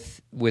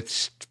with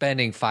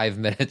spending 5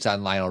 minutes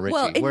on Lionel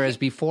Richie, whereas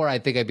before I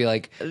think I'd be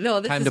like, no,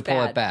 this time is to pull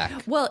bad. it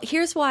back. Well,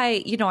 here's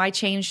why I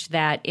changed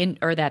that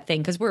that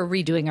thing because we're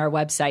redoing our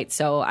website,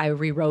 so I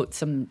rewrote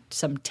some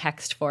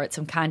text for it,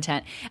 some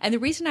content, and the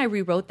reason I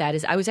rewrote that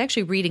is I was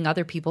actually reading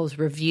other people's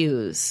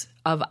reviews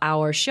of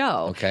our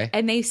show. Okay.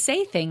 And they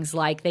say things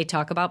like they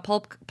talk about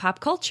pop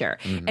culture.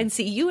 Mm-hmm. And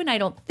see, you and I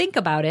don't think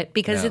about it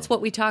because it's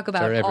what we talk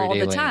about all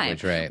the time.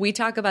 Language, right. We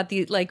talk about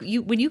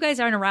when you guys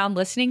aren't around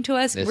listening to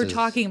us, we're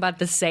talking about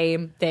the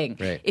same thing.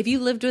 Right. If you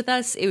lived with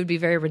us, it would be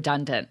very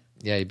redundant.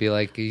 Yeah, you'd be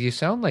like, you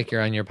sound like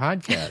you're on your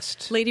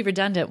podcast. Lady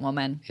Redundant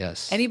Woman.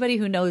 Yes. Anybody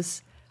who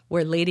knows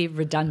where Lady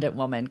Redundant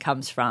Woman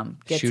comes from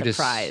gets a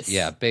prize.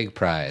 Yeah, big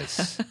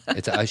prize.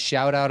 It's a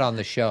shout out on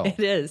the show. It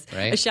is.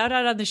 Right? A shout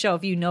out on the show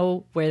if you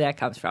know where that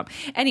comes from.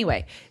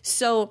 Anyway,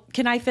 so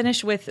can I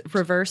finish with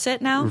Reverse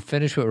It now?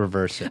 Finish with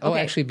Reverse It. Oh,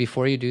 actually,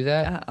 before you do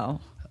that.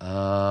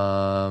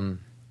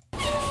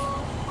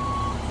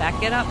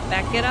 Back it up,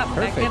 back it up,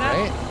 perfect, back it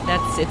up.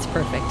 Right? It's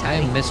perfect.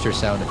 I'm Mr.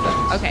 Sound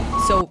Effects. Okay,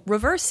 so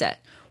Reverse It.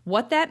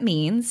 What that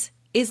means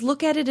is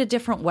look at it a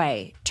different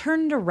way.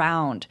 Turn it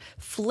around.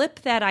 Flip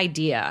that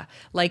idea.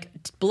 Like,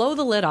 blow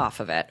the lid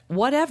off of it.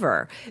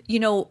 Whatever.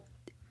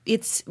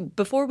 It's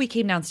before we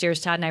came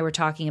downstairs, Todd and I were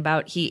talking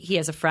about he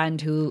has a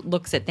friend who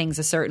looks at things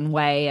a certain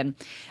way, and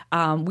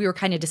we were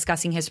kind of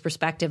discussing his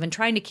perspective and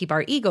trying to keep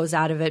our egos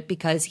out of it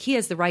because he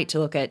has the right to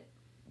look at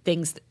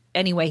things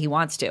any way he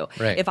wants to.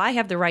 Right. If I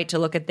have the right to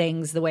look at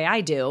things the way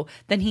I do,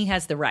 then he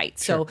has the right.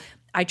 Sure. So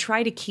I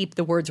try to keep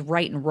the words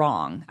right and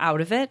wrong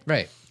out of it.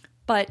 Right.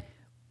 But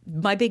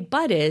my big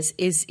but is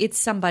it's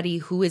somebody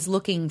who is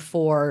looking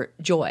for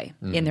joy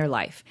in their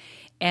life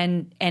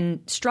and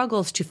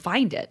struggles to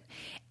find it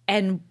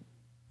and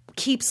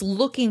keeps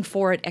looking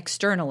for it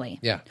externally.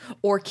 Yeah.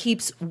 Or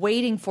keeps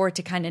waiting for it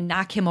to kind of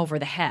knock him over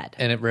the head.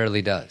 And it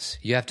rarely does.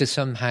 You have to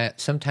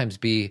sometimes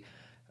be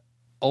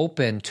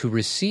open to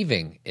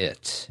receiving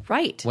it.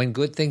 Right. When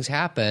good things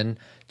happen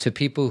to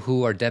people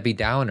who are Debbie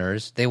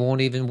Downers, they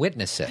won't even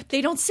witness it. They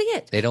don't see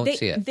it. They don't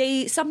see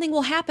it. Something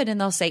will happen and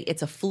they'll say,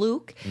 it's a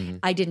fluke.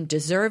 I didn't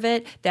deserve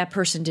it. That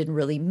person didn't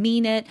really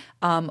mean it.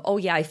 Oh,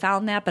 yeah, I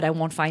found that, but I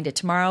won't find it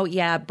tomorrow.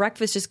 Yeah,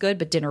 breakfast is good,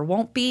 but dinner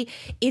won't be.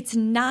 It's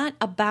not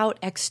about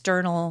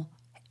external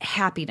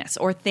happiness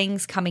or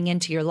things coming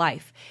into your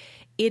life.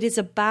 It is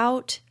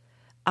about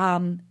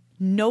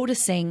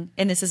noticing,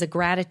 and this is a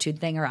gratitude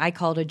thing, or I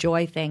call it a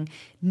joy thing,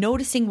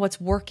 noticing what's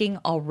working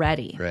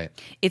already. Right.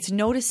 It's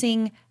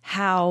noticing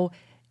how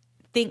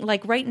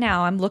like right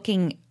now I'm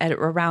looking at it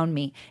around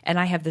me and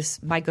I have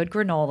my good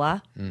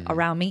granola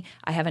around me.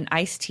 I have an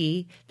iced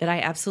tea that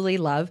I absolutely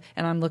love,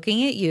 and I'm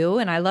looking at you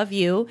and I love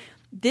you.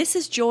 This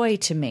is joy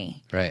to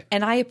me. Right.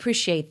 And I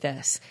appreciate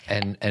this.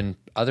 And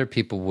other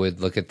people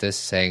would look at this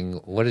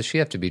saying, what does she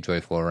have to be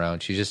joyful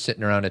around? She's just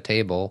sitting around a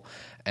table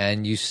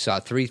and you saw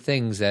 3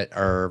 things that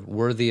are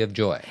worthy of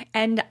joy.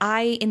 And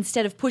I,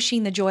 instead of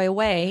pushing the joy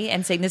away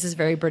and saying, this is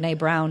very Brene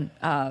Brown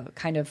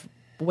kind of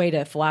way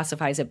to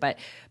philosophize it, but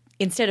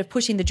instead of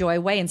pushing the joy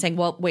away and saying,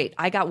 well, wait,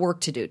 I got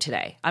work to do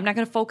today. I'm not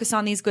going to focus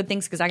on these good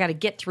things because I got to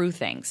get through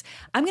things.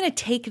 I'm going to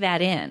take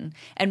that in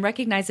and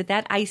recognize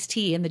that iced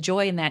tea and the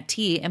joy in that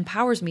tea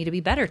empowers me to be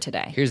better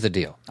today. Here's the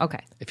deal. Okay.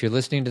 If you're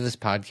listening to this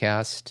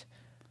podcast,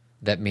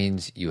 that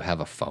means you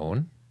have a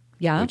phone.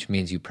 Yeah. Which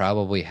means you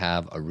probably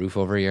have a roof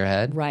over your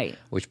head. Right.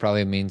 Which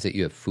probably means that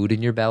you have food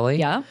in your belly.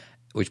 Yeah.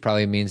 Which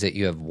probably means that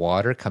you have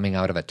water coming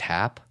out of a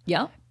tap.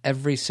 Yeah.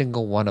 Every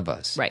single one of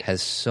us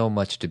has so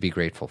much to be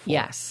grateful for.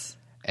 Yes.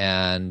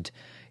 And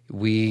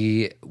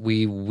we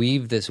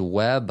weave this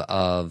web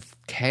of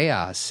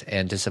chaos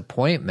and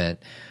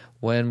disappointment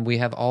when we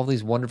have all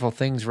these wonderful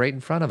things right in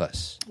front of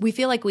us. We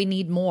feel like we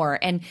need more.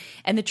 And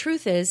the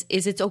truth is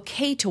it's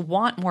okay to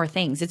want more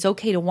things. It's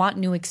okay to want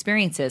new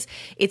experiences.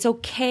 It's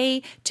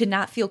okay to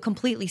not feel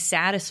completely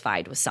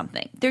satisfied with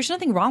something. There's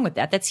nothing wrong with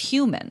that. That's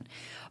human.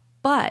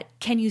 But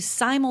can you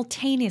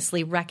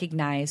simultaneously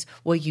recognize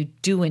what you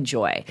do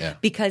enjoy? Yeah.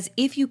 Because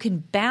if you can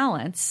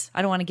balance,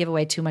 I don't want to give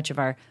away too much of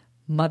our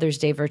Mother's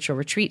Day virtual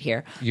retreat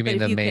here. You mean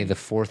the May the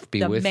 4th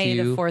be with you? The May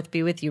the 4th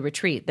be with you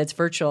retreat. That's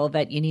virtual,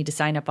 that you need to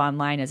sign up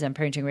online as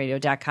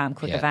zenparentingradio.com,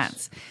 click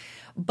events.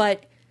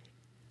 But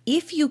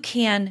if you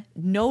can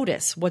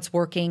notice what's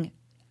working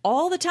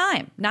all the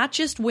time, not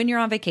just when you're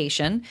on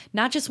vacation,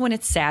 not just when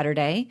it's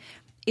Saturday,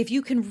 if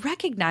you can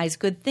recognize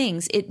good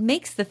things, it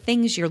makes the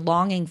things you're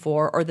longing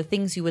for or the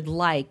things you would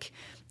like,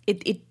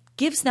 it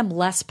gives them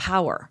less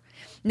power.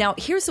 Now,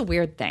 here's the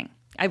weird thing.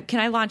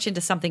 Can I launch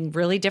into something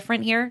really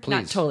different here? Please.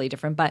 Not totally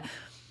different, but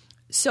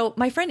so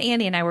my friend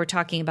Andy and I were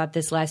talking about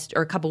this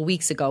a couple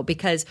weeks ago,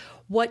 because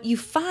what you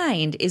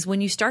find is when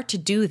you start to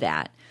do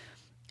that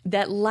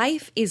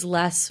life is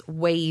less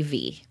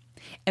wavy.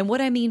 And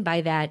what I mean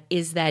by that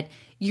is that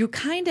you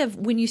kind of,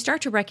 when you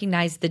start to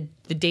recognize the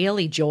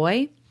daily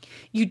joy,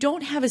 you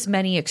don't have as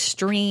many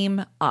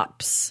extreme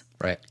ups.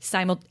 Right.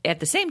 At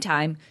the same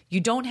time, you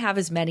don't have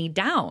as many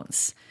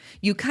downs.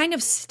 You kind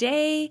of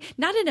stay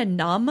not in a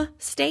numb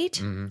state.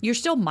 Mm-hmm. You're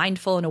still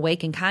mindful and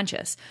awake and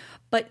conscious,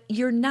 but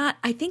you're not.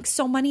 I think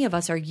so many of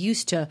us are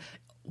used to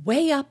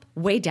way up,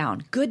 way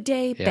down, good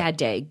day, bad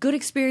day, good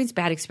experience,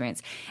 bad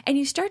experience. And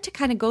you start to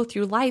kind of go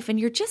through life and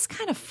you're just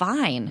kind of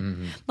fine.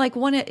 Mm-hmm. Like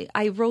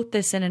I wrote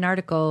this in an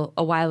article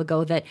a while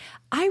ago that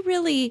I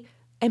really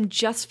am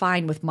just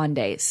fine with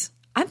Mondays.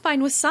 I'm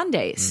fine with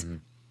Sundays. Mm-hmm.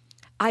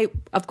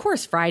 Of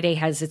course, Friday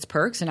has its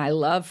perks, and I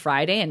love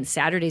Friday, and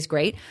Saturday's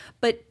great.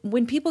 But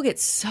when people get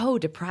so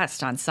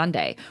depressed on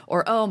Sunday,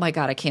 or, oh my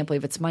God, I can't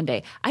believe it's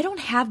Monday, I don't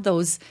have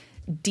those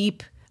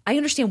deep – I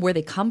understand where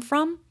they come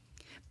from,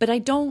 but I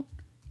don't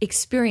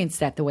experience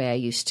that the way I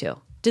used to.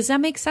 Does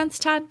that make sense,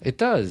 Todd? It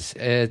does.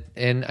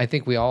 And I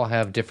think we all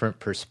have different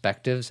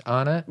perspectives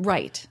on it.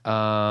 Right.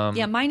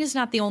 Yeah, mine is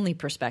not the only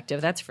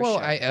perspective, that's for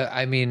sure. Well,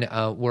 I mean,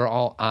 we're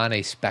all on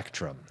a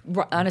spectrum.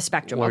 On a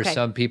spectrum, where okay.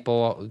 Some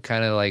people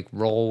kind of like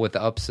roll with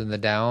the ups and the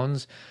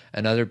downs,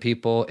 and other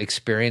people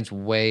experience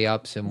way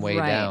ups and way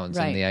downs.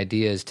 Right. And the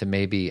idea is to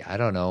maybe, I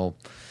don't know,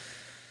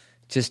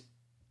 just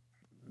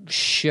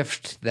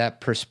shift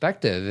that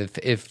perspective.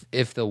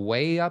 If the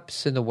way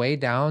ups and the way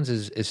downs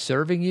is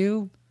serving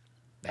you,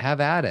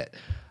 have at it.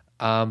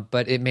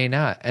 But it may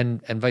not,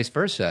 and vice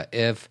versa.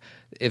 If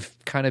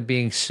kind of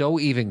being so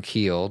even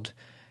keeled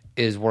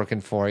is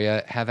working for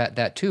you, have at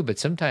that too. But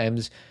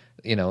sometimes,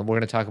 we're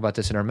going to talk about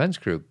this in our men's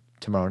group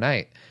tomorrow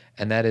night,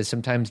 and that is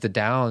sometimes the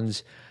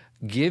downs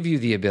give you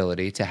the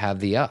ability to have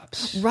the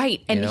ups.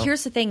 Right. And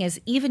here's the thing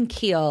is, even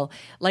keel,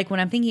 like when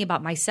I'm thinking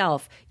about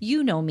myself,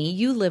 you know me,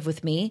 you live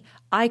with me.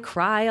 I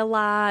cry a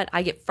lot.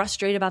 I get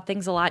frustrated about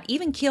things a lot.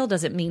 Even keel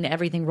doesn't mean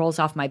everything rolls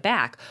off my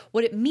back.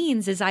 What it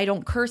means is I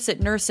don't curse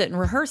it, nurse it, and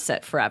rehearse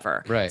it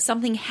forever. Right.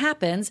 Something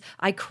happens,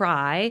 I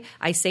cry,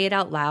 I say it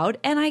out loud,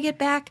 and I get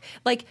back.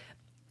 Like,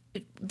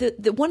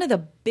 one of the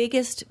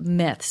biggest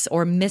myths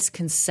or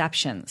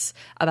misconceptions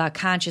about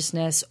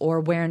consciousness or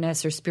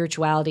awareness or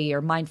spirituality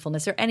or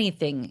mindfulness or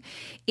anything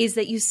is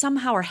that you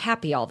somehow are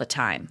happy all the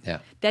time. Yeah.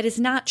 That is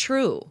not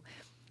true.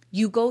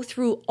 You go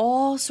through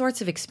all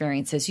sorts of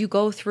experiences. You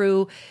go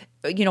through,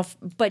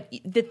 but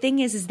the thing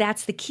is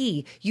that's the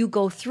key. You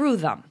go through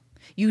them.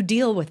 You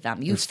deal with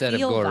them. You Instead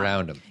feel of go them.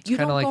 around them. It's You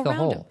kind of don't like go the around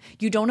hole. them.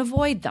 You don't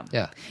avoid them.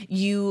 Yeah.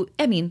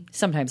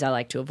 Sometimes I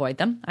like to avoid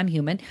them. I'm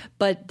human.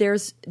 But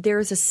there's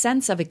a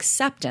sense of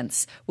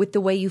acceptance with the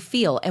way you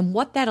feel. And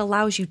what that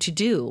allows you to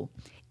do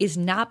is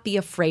not be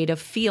afraid of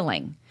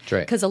feeling. That's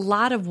right. Because a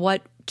lot of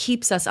what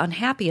keeps us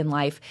unhappy in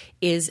life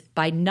is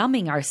by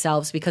numbing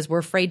ourselves because we're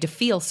afraid to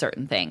feel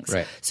certain things.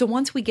 Right. So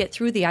once we get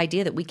through the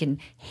idea that we can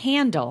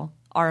handle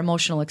our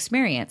emotional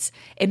experience,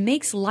 it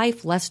makes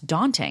life less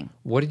daunting.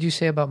 What did you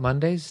say about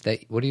Mondays?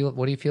 What do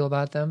you feel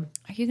about them?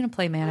 Are you going to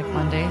play Manic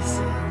Mondays?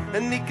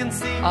 And he can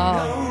see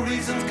no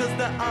reasons, because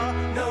there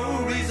are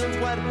no reasons.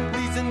 What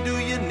reason do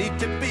you need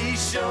to be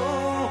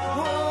shown?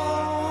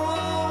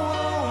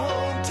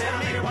 Tell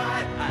me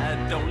why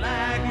I don't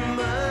like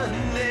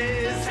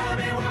Mondays. Tell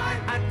me why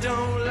I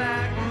don't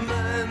like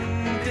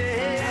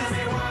Mondays. Tell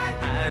me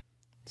why.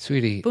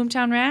 Sweetie.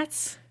 Boomtown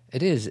Rats?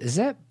 It is. Is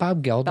that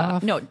Bob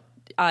Geldof? No,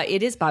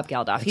 it is Bob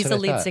Geldof. That's He's what the I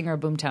lead thought. singer of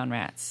Boomtown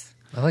Rats.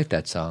 I like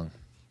that song.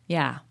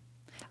 Yeah.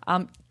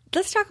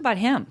 Let's talk about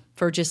him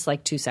for just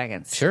like 2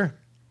 seconds. Sure.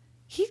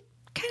 He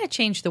kind of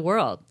changed the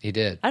world. He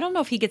did. I don't know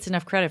if he gets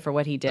enough credit for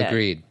what he did.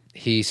 Agreed.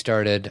 He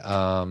started,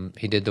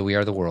 he did the We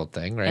Are the World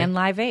thing, right? And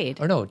Live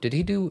Aid. Or no, did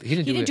he do? He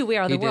He didn't do We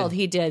Are the World.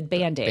 He did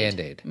Band-Aid.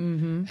 Band-Aid.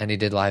 Mm-hmm. And he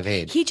did Live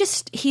Aid. He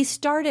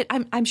started,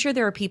 I'm sure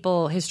there are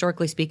people,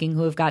 historically speaking,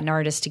 who have gotten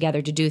artists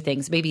together to do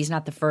things. Maybe he's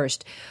not the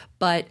first.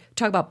 But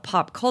talk about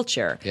pop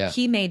culture. Yeah.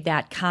 He made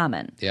that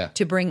common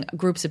to bring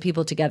groups of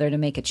people together to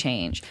make a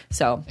change.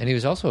 So, And he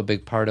was also a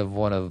big part of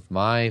one of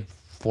my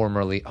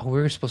formerly, we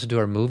were supposed to do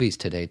our movies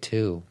today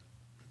too.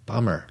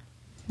 Bummer.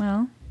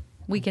 well,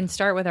 we can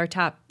start with our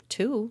top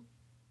two.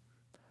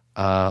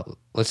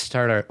 Let's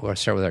start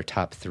with our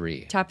top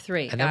three. Top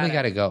three. And then we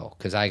got to go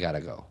because I got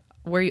to go.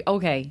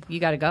 Okay, you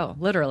got to go,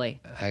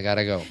 literally. I got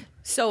to go.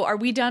 So are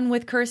we done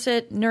with curse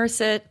it,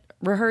 nurse it,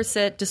 rehearse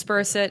it,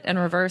 disperse it, and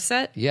reverse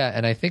it? Yeah,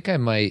 and I think I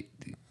might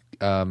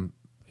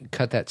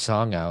cut that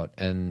song out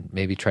and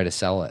maybe try to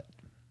sell it.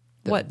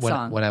 What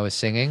song? When I was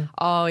singing.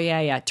 Oh,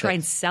 yeah. Try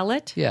and sell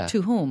it? Yeah.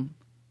 To whom?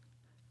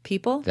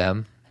 People?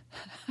 Them.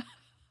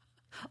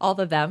 All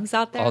the thems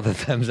out there? All the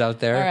thems out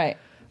there. All right.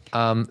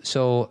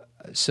 So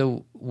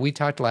we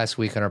talked last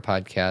week on our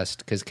podcast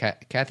because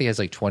Cathy has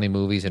like 20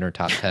 movies in her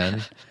top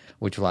 10,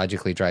 which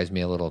logically drives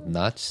me a little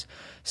nuts.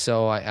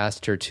 So I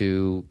asked her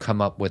to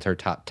come up with her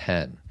top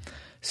 10.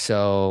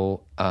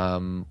 So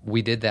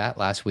we did that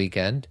last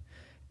weekend,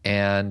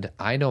 and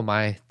I know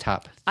my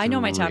top 3. I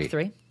know my top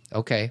 3.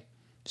 Okay.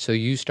 So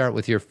you start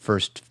with your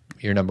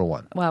number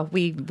 1. Well,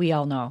 we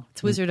all know.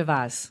 It's Wizard of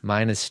Oz.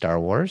 Mine is Star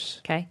Wars.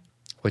 Okay.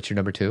 What's your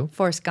number 2?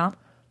 Forrest Gump.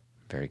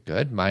 Very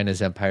good. Mine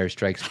is Empire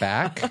Strikes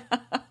Back.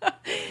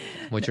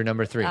 What's your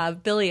number 3?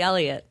 Billy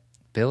Elliot.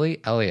 Billy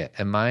Elliot.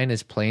 And mine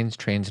is Planes,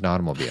 Trains, and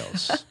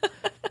Automobiles.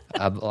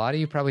 A lot of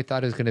you probably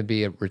thought it was going to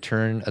be a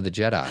Return of the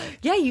Jedi.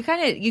 Yeah, you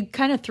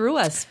kind of threw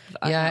us.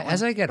 Yeah,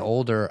 as I get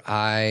older,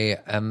 I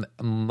am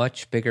a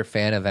much bigger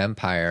fan of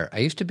Empire. I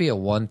used to be a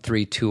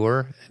 1-3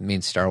 tour. It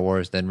means Star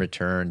Wars, then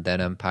Return,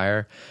 then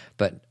Empire.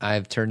 But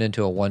I've turned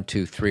into a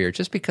 1-2-3er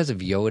just because of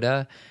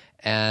Yoda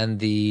and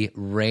the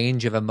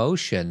range of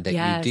emotion that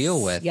you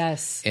deal with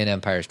in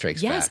Empire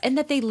Strikes Back. Yes, and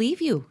that they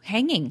leave you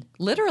hanging,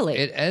 literally.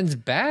 It ends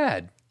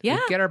bad. Yeah.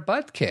 We get our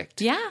butt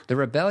kicked. Yeah. The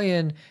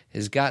rebellion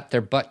has got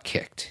their butt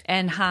kicked.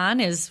 And Han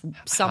is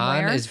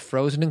somewhere. Han is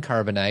frozen in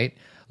carbonite.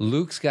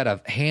 Luke's got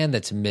a hand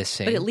that's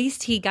missing. But at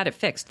least he got it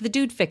fixed. The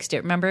dude fixed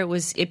it. Remember,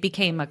 it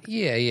became a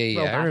Yeah.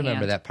 I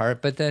remember hand. that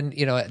part. But then,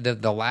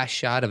 the last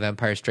shot of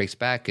Empire Strikes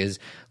Back is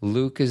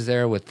Luke is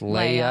there with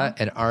Leia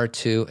and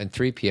R2 and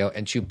 3PO,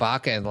 and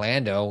Chewbacca and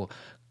Lando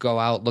go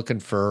out looking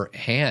for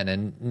Han.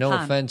 And no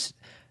Han. offense.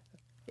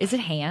 Is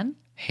it Han?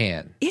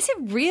 Han. Is it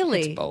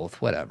really? It's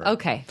both, whatever.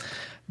 Okay.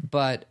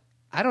 But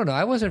I don't know.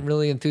 I wasn't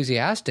really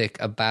enthusiastic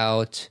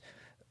about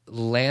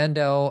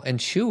Lando and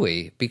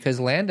Chewie because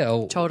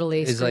Lando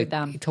Totally is screwed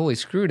them. He totally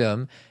screwed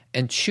him,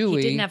 and Chewie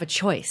He didn't have a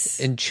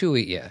choice. And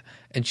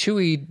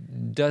Chewie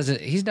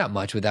doesn't. He's not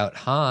much without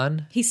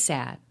Han. He's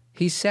sad.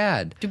 He's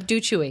sad.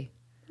 Do Chewie.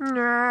 All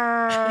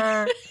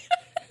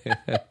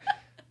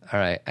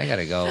right, I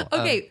gotta go.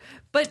 Okay,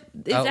 but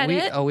is that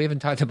it? Oh, we haven't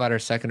talked about our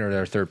second or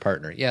our third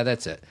partner. Yeah,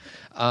 that's it.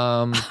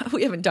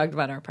 We haven't talked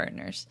about our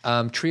partners.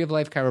 Tree of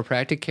Life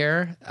Chiropractic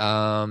Care.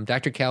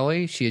 Dr.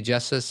 Kelly, she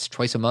adjusts us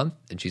twice a month,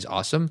 and she's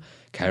awesome.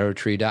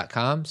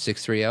 Chirotree.com,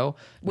 630.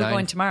 We're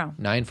going tomorrow.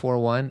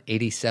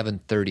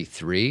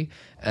 941-8733.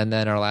 And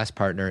then our last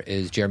partner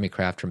is Jeremy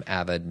Kraft from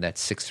Avid, and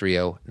that's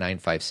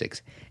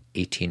 630-956-8888.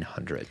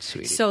 1800,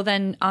 sweetie. So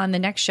then on the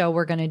next show,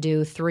 we're going to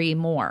do 3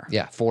 more.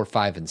 Yeah, 4,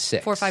 5, and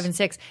 6. 4, 5, and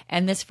 6.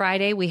 And this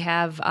Friday, we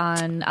have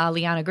on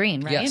Liana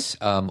Green, right? Yes.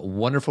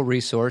 Wonderful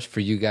resource for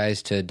you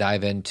guys to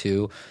dive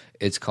into.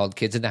 It's called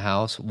Kids in the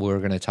House. We're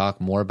going to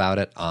talk more about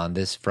it on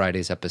this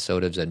Friday's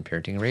episode of Zen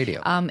Parenting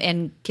Radio.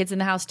 And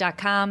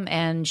kidsinthehouse.com,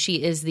 and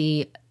she is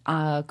the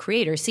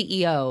creator,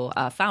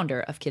 CEO,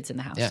 founder of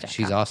kidsinthehouse.com. Yeah,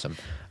 she's awesome.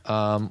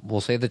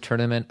 We'll save the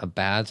tournament of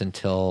bads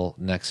until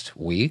next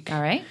week.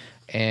 All right.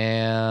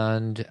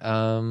 And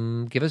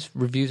give us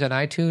reviews on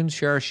iTunes,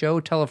 share our show,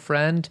 tell a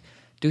friend,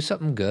 do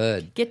something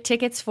good. Get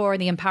tickets for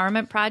the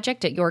Empowerment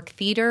Project at York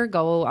Theater.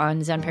 Go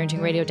on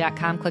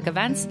zenparentingradio.com, click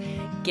events.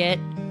 Get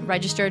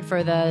registered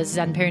for the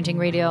Zen Parenting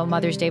Radio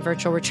Mother's Day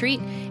virtual retreat.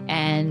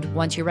 And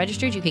once you're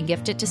registered, you can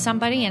gift it to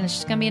somebody, and it's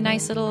just going to be a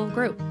nice little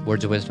group.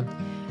 Words of wisdom?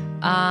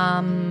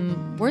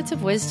 Words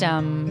of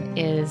wisdom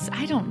is,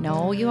 I don't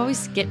know. You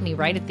always get me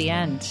right at the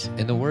end.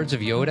 In the words of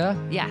Yoda?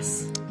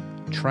 Yes.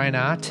 Try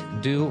not,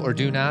 do or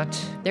do not.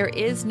 There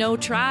is no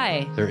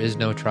try. There is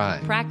no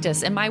try.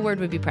 Practice, and my word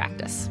would be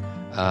practice.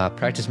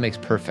 Practice makes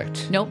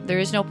perfect. Nope, there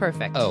is no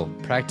perfect. Oh,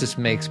 practice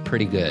makes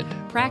pretty good.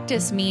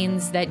 Practice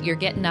means that you're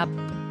getting up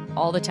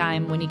all the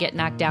time when you get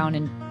knocked down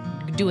and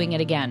doing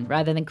it again,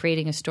 rather than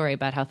creating a story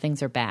about how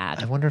things are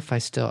bad. I wonder if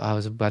I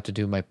was about to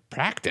do my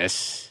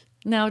practice.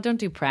 No, don't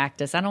do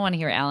practice. I don't want to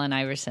hear Allen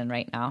Iverson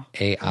right now.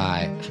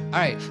 AI. All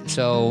right,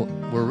 so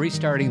we're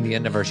restarting the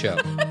end of our show.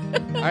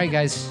 All right,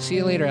 guys, see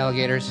you later,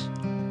 alligators,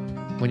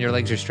 when your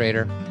legs are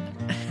straighter.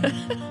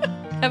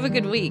 Have a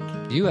good week.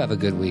 You have a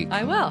good week.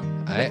 I will.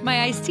 With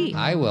my iced tea.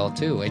 I will,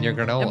 too, and your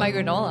granola. And my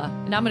granola.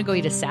 Now I'm going to go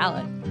eat a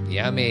salad.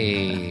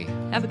 Yummy.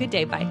 Have a good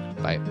day. Bye.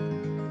 Bye.